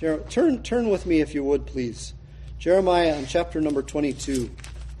 Turn with me, if you would, please. Jeremiah in chapter number 22.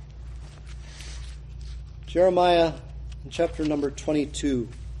 Jeremiah in chapter number 22.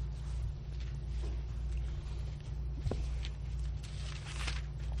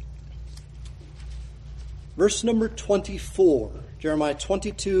 Verse number 24. Jeremiah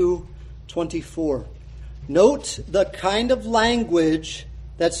 22:24. Note the kind of language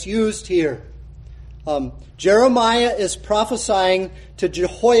that's used here. Jeremiah is prophesying to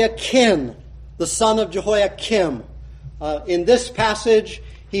Jehoiakim, the son of Jehoiakim. In this passage,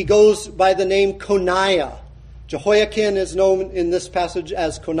 he goes by the name Coniah. Jehoiakim is known in this passage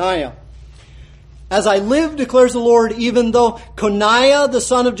as Coniah. As I live, declares the Lord, even though Coniah, the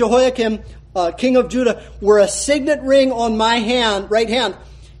son of Jehoiakim, king of Judah, were a signet ring on my right hand,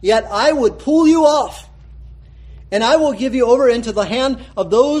 yet I would pull you off, and I will give you over into the hand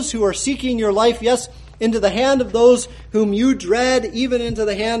of those who are seeking your life, yes, into the hand of those whom you dread, even into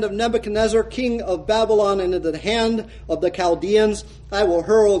the hand of Nebuchadnezzar, king of Babylon, and into the hand of the Chaldeans. I will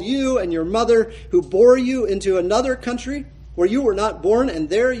hurl you and your mother, who bore you, into another country where you were not born, and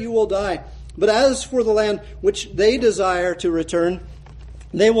there you will die. But as for the land which they desire to return,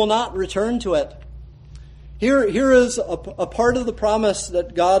 they will not return to it. Here is a part of the promise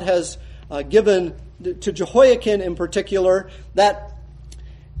that God has given to Jehoiakim in particular, that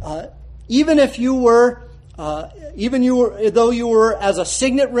even though you were as a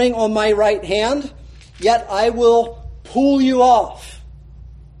signet ring on my right hand, yet I will pull you off.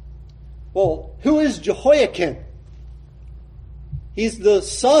 Well, who is Jehoiakim? He's the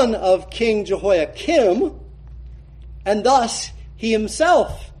son of King Jehoiakim, and thus he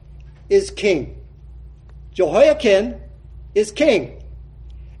himself is king. Jehoiakim is king.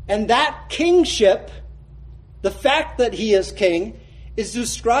 And that kingship, the fact that he is king, is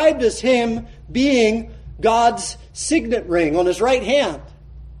described as him being God's signet ring on his right hand.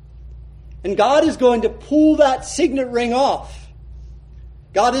 And God is going to pull that signet ring off.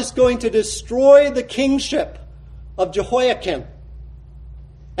 God is going to destroy the kingship of Jehoiakim.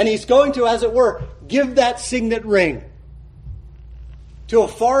 And he's going to, as it were, give that signet ring to a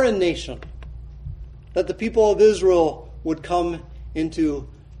foreign nation, that the people of Israel would come into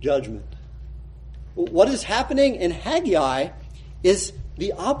judgment. What is happening in Haggai is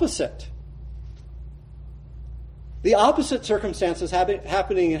the opposite. The opposite circumstances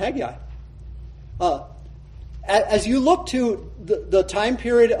happening in Haggai. As you look to the time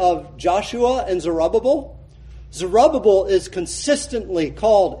period of Joshua and Zerubbabel, Zerubbabel is consistently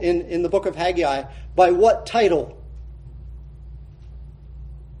called in the book of Haggai by what title?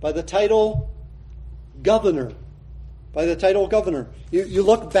 By the title governor. By the title governor. You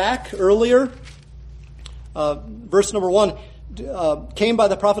look back earlier, verse number 1, came by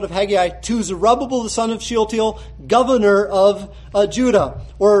the prophet of Haggai to Zerubbabel the son of Shealtiel, governor of Judah.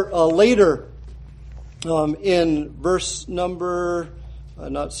 Or later, in verse number,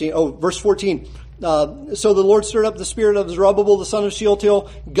 verse 14. So the Lord stirred up the spirit of Zerubbabel the son of Shealtiel,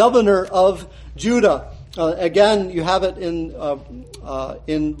 governor of Judah. Again, you have it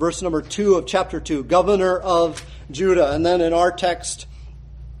in verse number 2 of chapter 2, governor of Judah. And then in our text,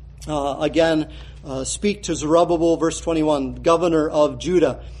 again, speak to Zerubbabel, verse 21, governor of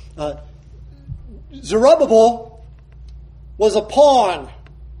Judah. Zerubbabel was a pawn.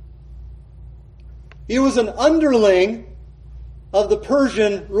 He was an underling of the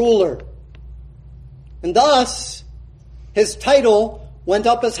Persian ruler. And thus, his title went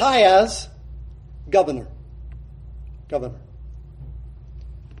up as high as governor. Governor.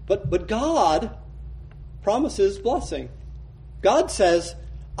 But God promises blessing. God says,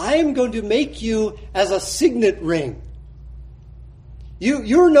 I am going to make you as a signet ring.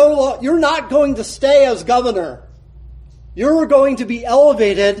 You're not going to stay as governor. You're going to be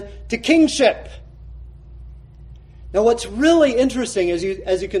elevated to kingship. Now, what's really interesting as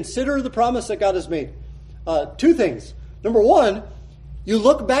you consider the promise that God has made, two things. Number one, you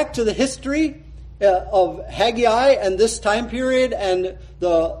look back to the history of Haggai and this time period and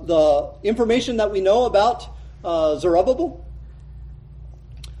the information that we know about Zerubbabel.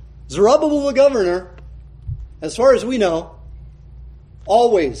 Zerubbabel the governor, as far as we know,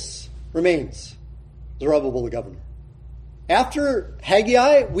 always remains Zerubbabel the governor. After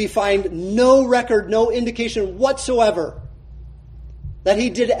Haggai, we find no record, no indication whatsoever that he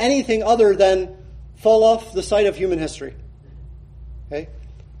did anything other than fall off the site of human history. Okay?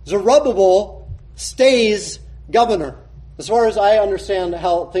 Zerubbabel stays governor, as far as I understand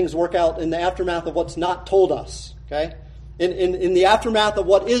how things work out in the aftermath of what's not told us. Okay? In the aftermath of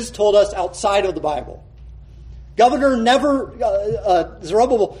what is told us outside of the Bible.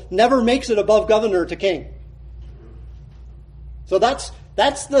 Zerubbabel never makes it above governor to king. So that's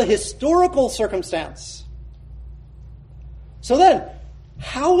the historical circumstance. So then,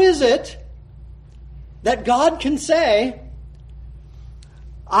 how is it that God can say,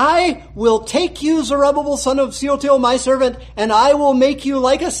 I will take you, Zerubbabel, son of Shealtiel, my servant, and I will make you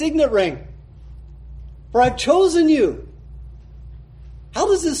like a signet ring. For I've chosen you. How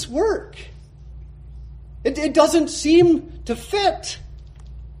does this work? It doesn't seem to fit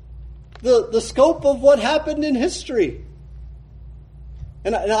the scope of what happened in history.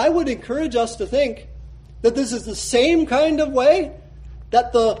 And I would encourage us to think that this is the same kind of way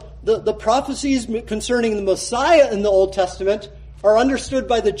that the prophecies concerning the Messiah in the Old Testament are understood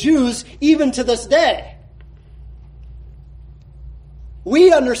by the Jews even to this day.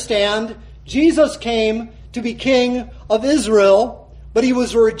 We understand Jesus came to be king of Israel, but he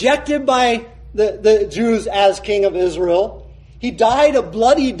was rejected by the Jews as king of Israel. He died a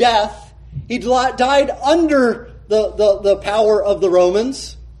bloody death. He died under the power of the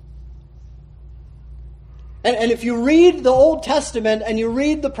Romans. And if you read the Old Testament and you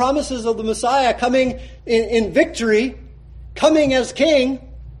read the promises of the Messiah coming in victory, coming as king,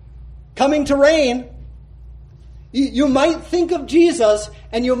 coming to reign, you might think of Jesus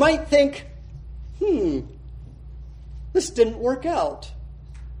and you might think, this didn't work out.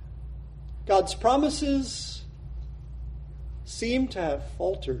 God's promises seem to have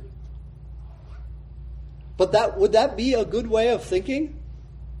faltered. But would that be a good way of thinking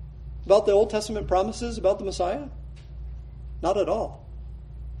about the Old Testament promises about the Messiah? Not at all.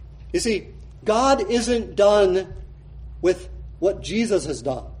 You see, God isn't done with what Jesus has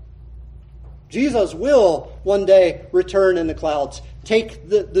done. Jesus will one day return in the clouds, take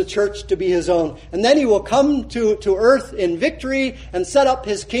the church to be his own. And then he will come to earth in victory and set up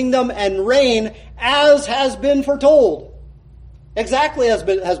his kingdom and reign as has been foretold. Exactly as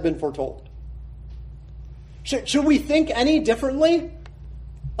has been foretold. Should we think any differently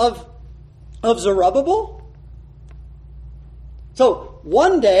of Zerubbabel? So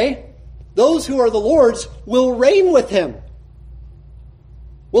one day, those who are the Lord's will reign with him.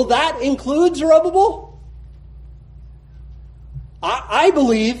 Will that include Zerubbabel? I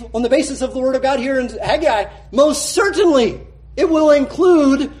believe, on the basis of the Word of God here in Haggai, most certainly it will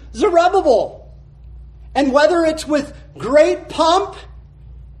include Zerubbabel. And whether it's with great pomp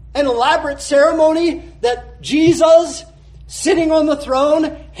and elaborate ceremony that Jesus, sitting on the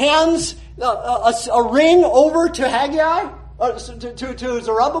throne, hands a ring over to Haggai, to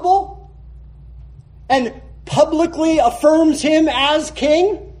Zerubbabel, and publicly affirms him as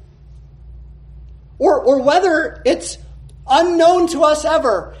king, or whether it's unknown to us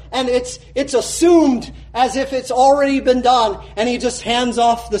ever, and it's assumed as if it's already been done, and he just hands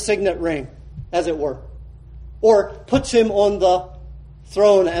off the signet ring, as it were, or puts him on the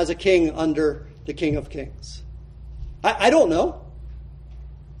throne as a king under the King of Kings. I don't know.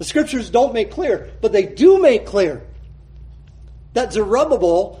 The Scriptures don't make clear, but they do make clear that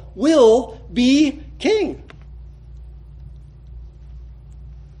Zerubbabel will be king.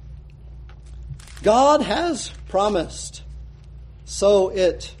 God has promised, so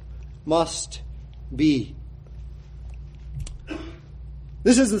it must be.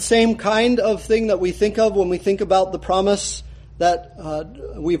 This is the same kind of thing that we think of when we think about the promise that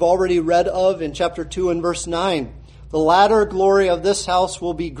we've already read of in chapter 2 and verse 9. The latter glory of this house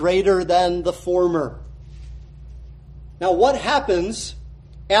will be greater than the former. Now, what happens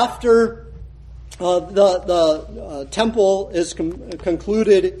after the temple is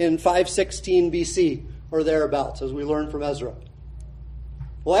concluded in 516 BC, or thereabouts, as we learn from Ezra?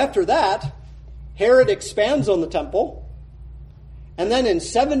 Well, after that, Herod expands on the temple, and then in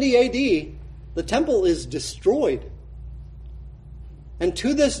 70 AD, the temple is destroyed. And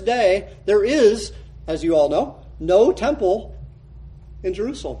to this day, there is, as you all know, no temple in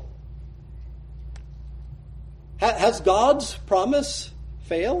Jerusalem. Has God's promise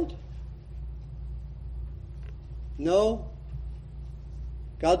failed? No.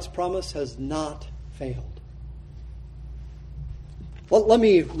 God's promise has not failed. Well, let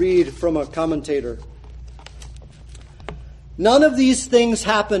me read from a commentator. None of these things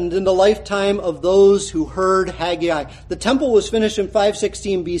happened in the lifetime of those who heard Haggai. The temple was finished in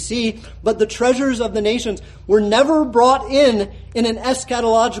 516 BC, but the treasures of the nations were never brought in an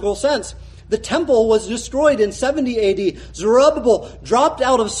eschatological sense. The temple was destroyed in 70 AD. Zerubbabel dropped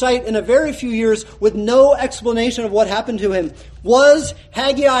out of sight in a very few years with no explanation of what happened to him. Was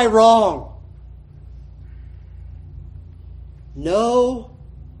Haggai wrong? No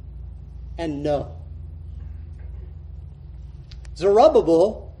and no.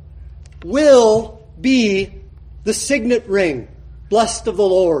 Zerubbabel will be the signet ring, blessed of the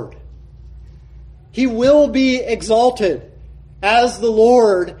Lord. He will be exalted as the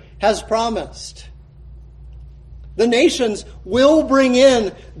Lord has promised. The nations will bring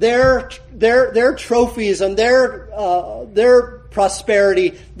in their trophies and their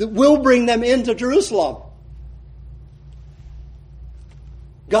prosperity that will bring them into Jerusalem.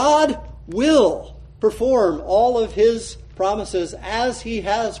 God will perform all of his promises as he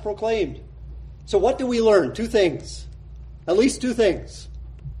has proclaimed. So what do we learn? Two things. At least two things.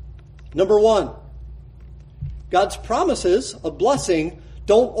 Number one, God's promises of blessing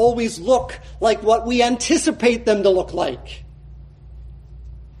don't always look like what we anticipate them to look like.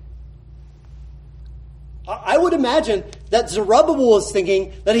 I would imagine that Zerubbabel was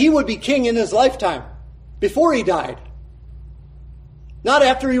thinking that he would be king in his lifetime, before he died, not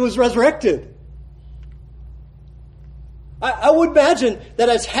after he was resurrected. I would imagine that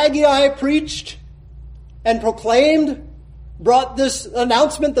as Haggai preached and proclaimed, brought this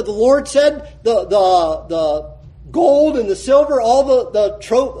announcement that the Lord said, the gold and the silver, all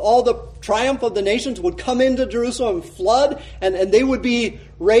the triumph of the nations would come into Jerusalem and flood, and they would be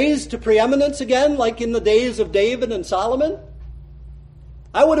raised to preeminence again, like in the days of David and Solomon.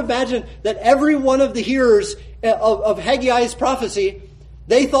 I would imagine that every one of the hearers of Haggai's prophecy,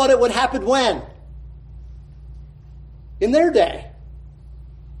 they thought it would happen when? In their day.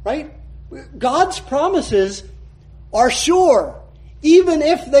 Right? God's promises are sure, even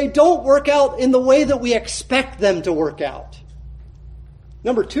if they don't work out in the way that we expect them to work out.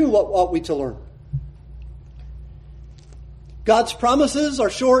 Number two, what ought we to learn? God's promises are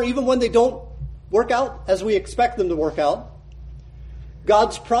sure even when they don't work out as we expect them to work out.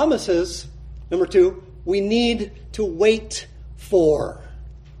 God's promises Number 2, we need to wait for.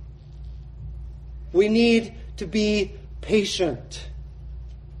 We need to be patient.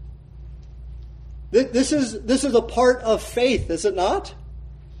 This is a part of faith, is it not?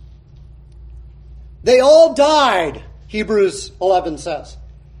 They all died, Hebrews 11 says.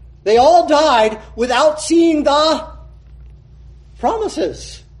 They all died without seeing the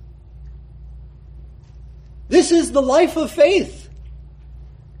promises. This is the life of faith.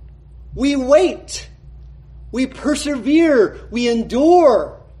 We wait. We persevere. We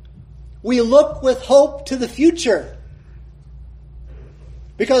endure. We look with hope to the future.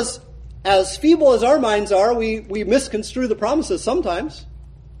 Because as feeble as our minds are, we misconstrue the promises sometimes.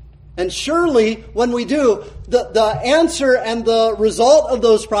 And surely, when we do, the answer and the result of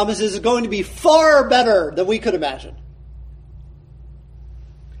those promises is going to be far better than we could imagine.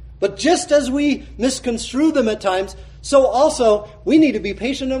 But just as we misconstrue them at times, so also we need to be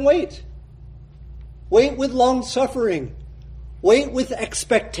patient and wait. Wait with long suffering. Wait with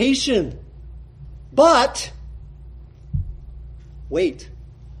expectation. But wait.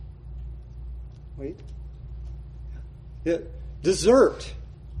 Wait. Dessert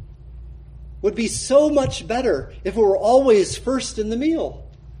would be so much better if it were always first in the meal.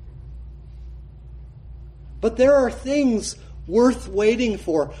 But there are things worth waiting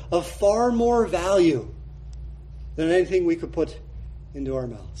for, of far more value than anything we could put into our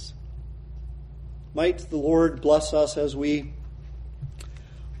mouths. Might the Lord bless us as we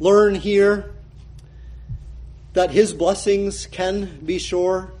learn here that His blessings can be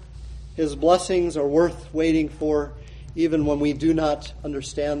sure. His blessings are worth waiting for, even when we do not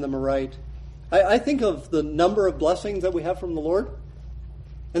understand them aright. I think of the number of blessings that we have from the Lord,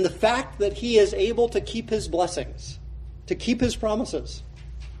 and the fact that He is able to keep His blessings, to keep His promises,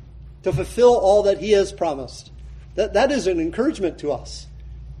 to fulfill all that He has promised. That is an encouragement to us.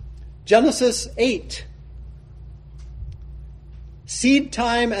 Genesis 8. Seed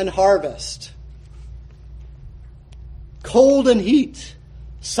time and harvest. Cold and heat.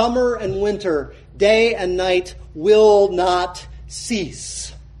 Summer and winter. Day and night will not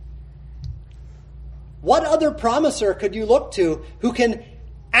cease. What other promiser could you look to who can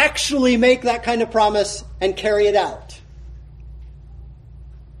actually make that kind of promise and carry it out?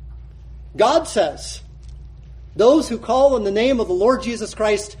 God says, those who call on the name of the Lord Jesus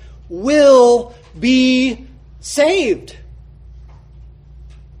Christ will be saved.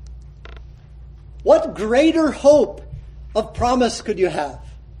 What greater hope of promise could you have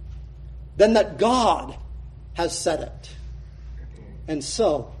than that God has said it? And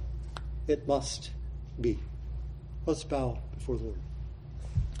so it must be. Let's bow before the Lord.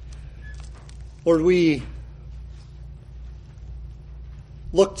 Lord, we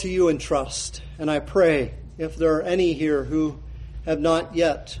look to you in trust, and I pray if there are any here who have not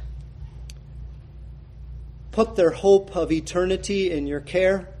yet put their hope of eternity in your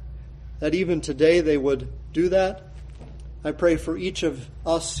care, that even today they would do that. I pray for each of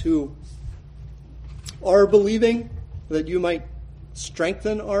us who are believing, that you might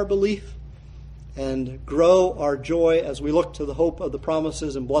strengthen our belief and grow our joy as we look to the hope of the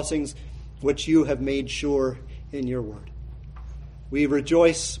promises and blessings which you have made sure in your word. We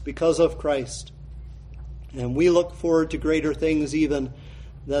rejoice because of Christ, and we look forward to greater things even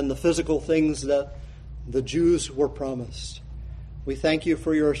than the physical things that the Jews were promised. We thank you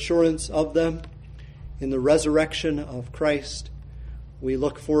for your assurance of them in the resurrection of Christ. We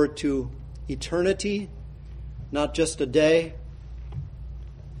look forward to eternity, not just a day,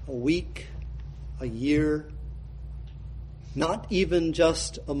 a week, a year, not even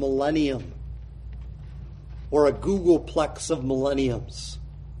just a millennium or a Googleplex of millenniums,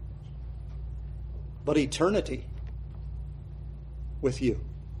 but eternity with you.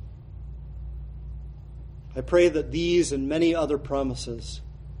 I pray that these and many other promises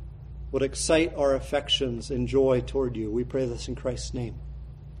would excite our affections and joy toward you. We pray this in Christ's name.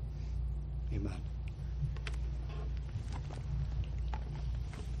 Amen.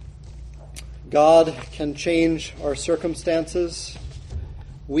 God can change our circumstances.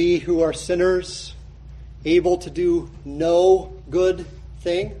 We who are sinners, able to do no good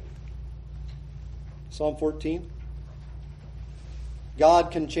thing. Psalm 14.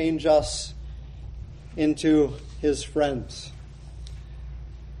 God can change us into his friends.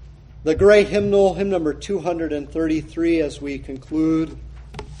 The great hymnal, hymn number 233, as we conclude.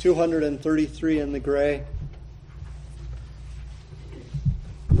 233 in the gray.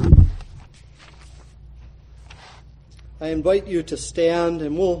 I invite you to stand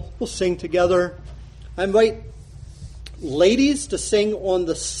and we'll sing together. I invite ladies to sing on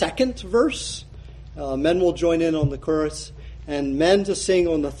the second verse. Men will join in on the chorus. And men to sing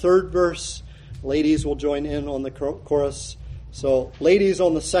on the third verse. Ladies will join in on the chorus. So ladies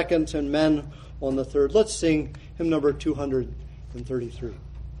on the second and men on the third. Let's sing hymn number 233.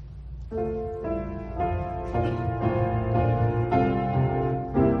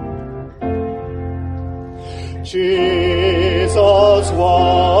 Jesus,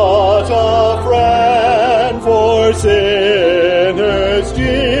 what a friend for sinners,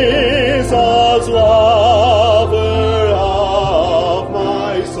 Jesus, lover of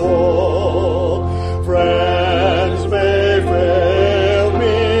my soul. Friends may fail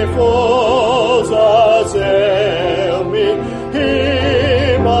me, foes assail me,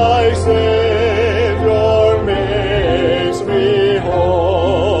 He, my Savior, makes me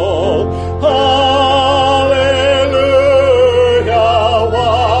whole. Hallelujah,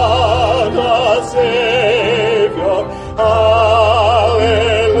 what a Savior. Hallelujah.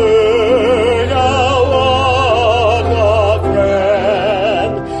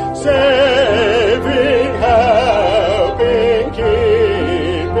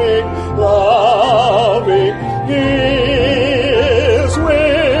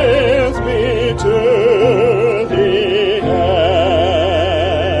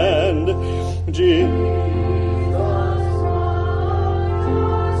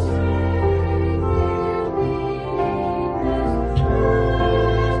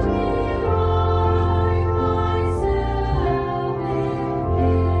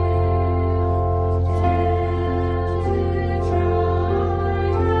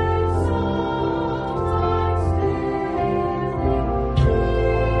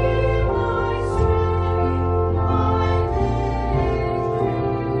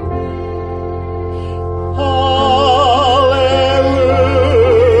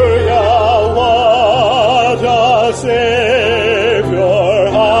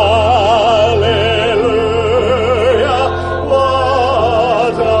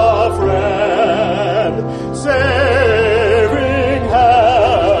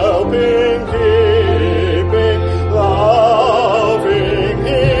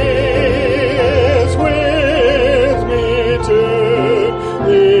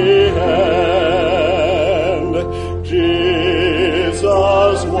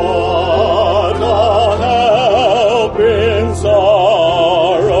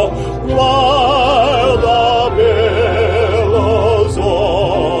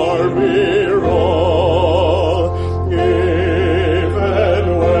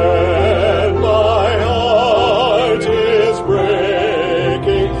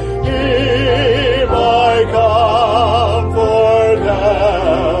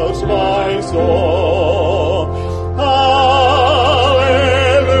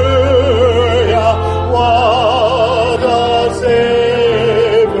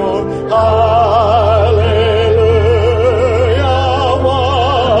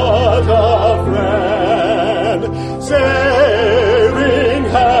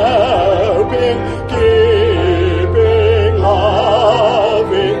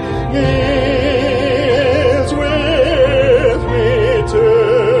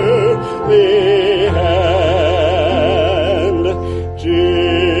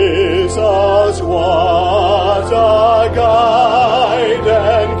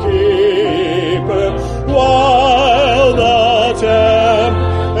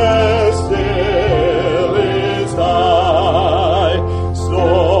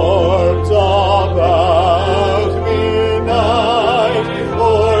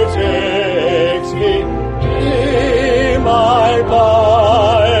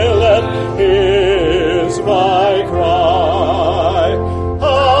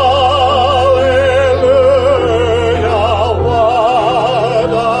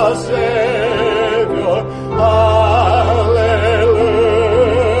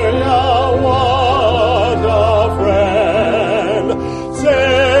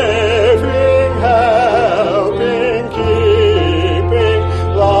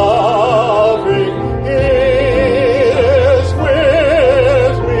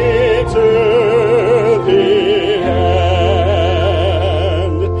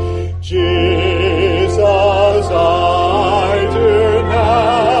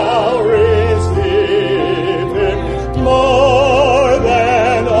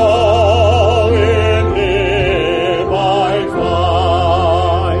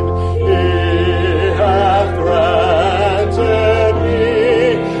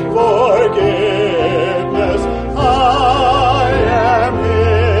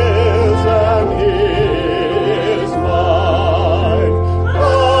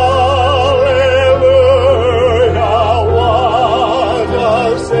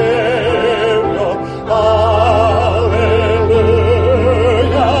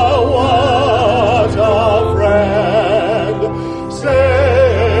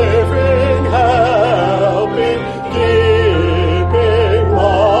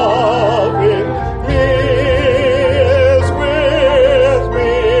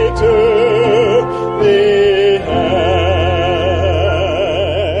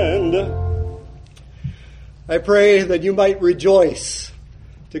 pray that you might rejoice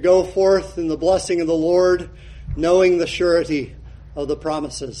to go forth in the blessing of the Lord, knowing the surety of the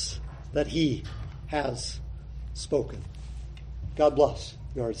promises that he has spoken. God bless.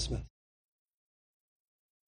 Yard Smith.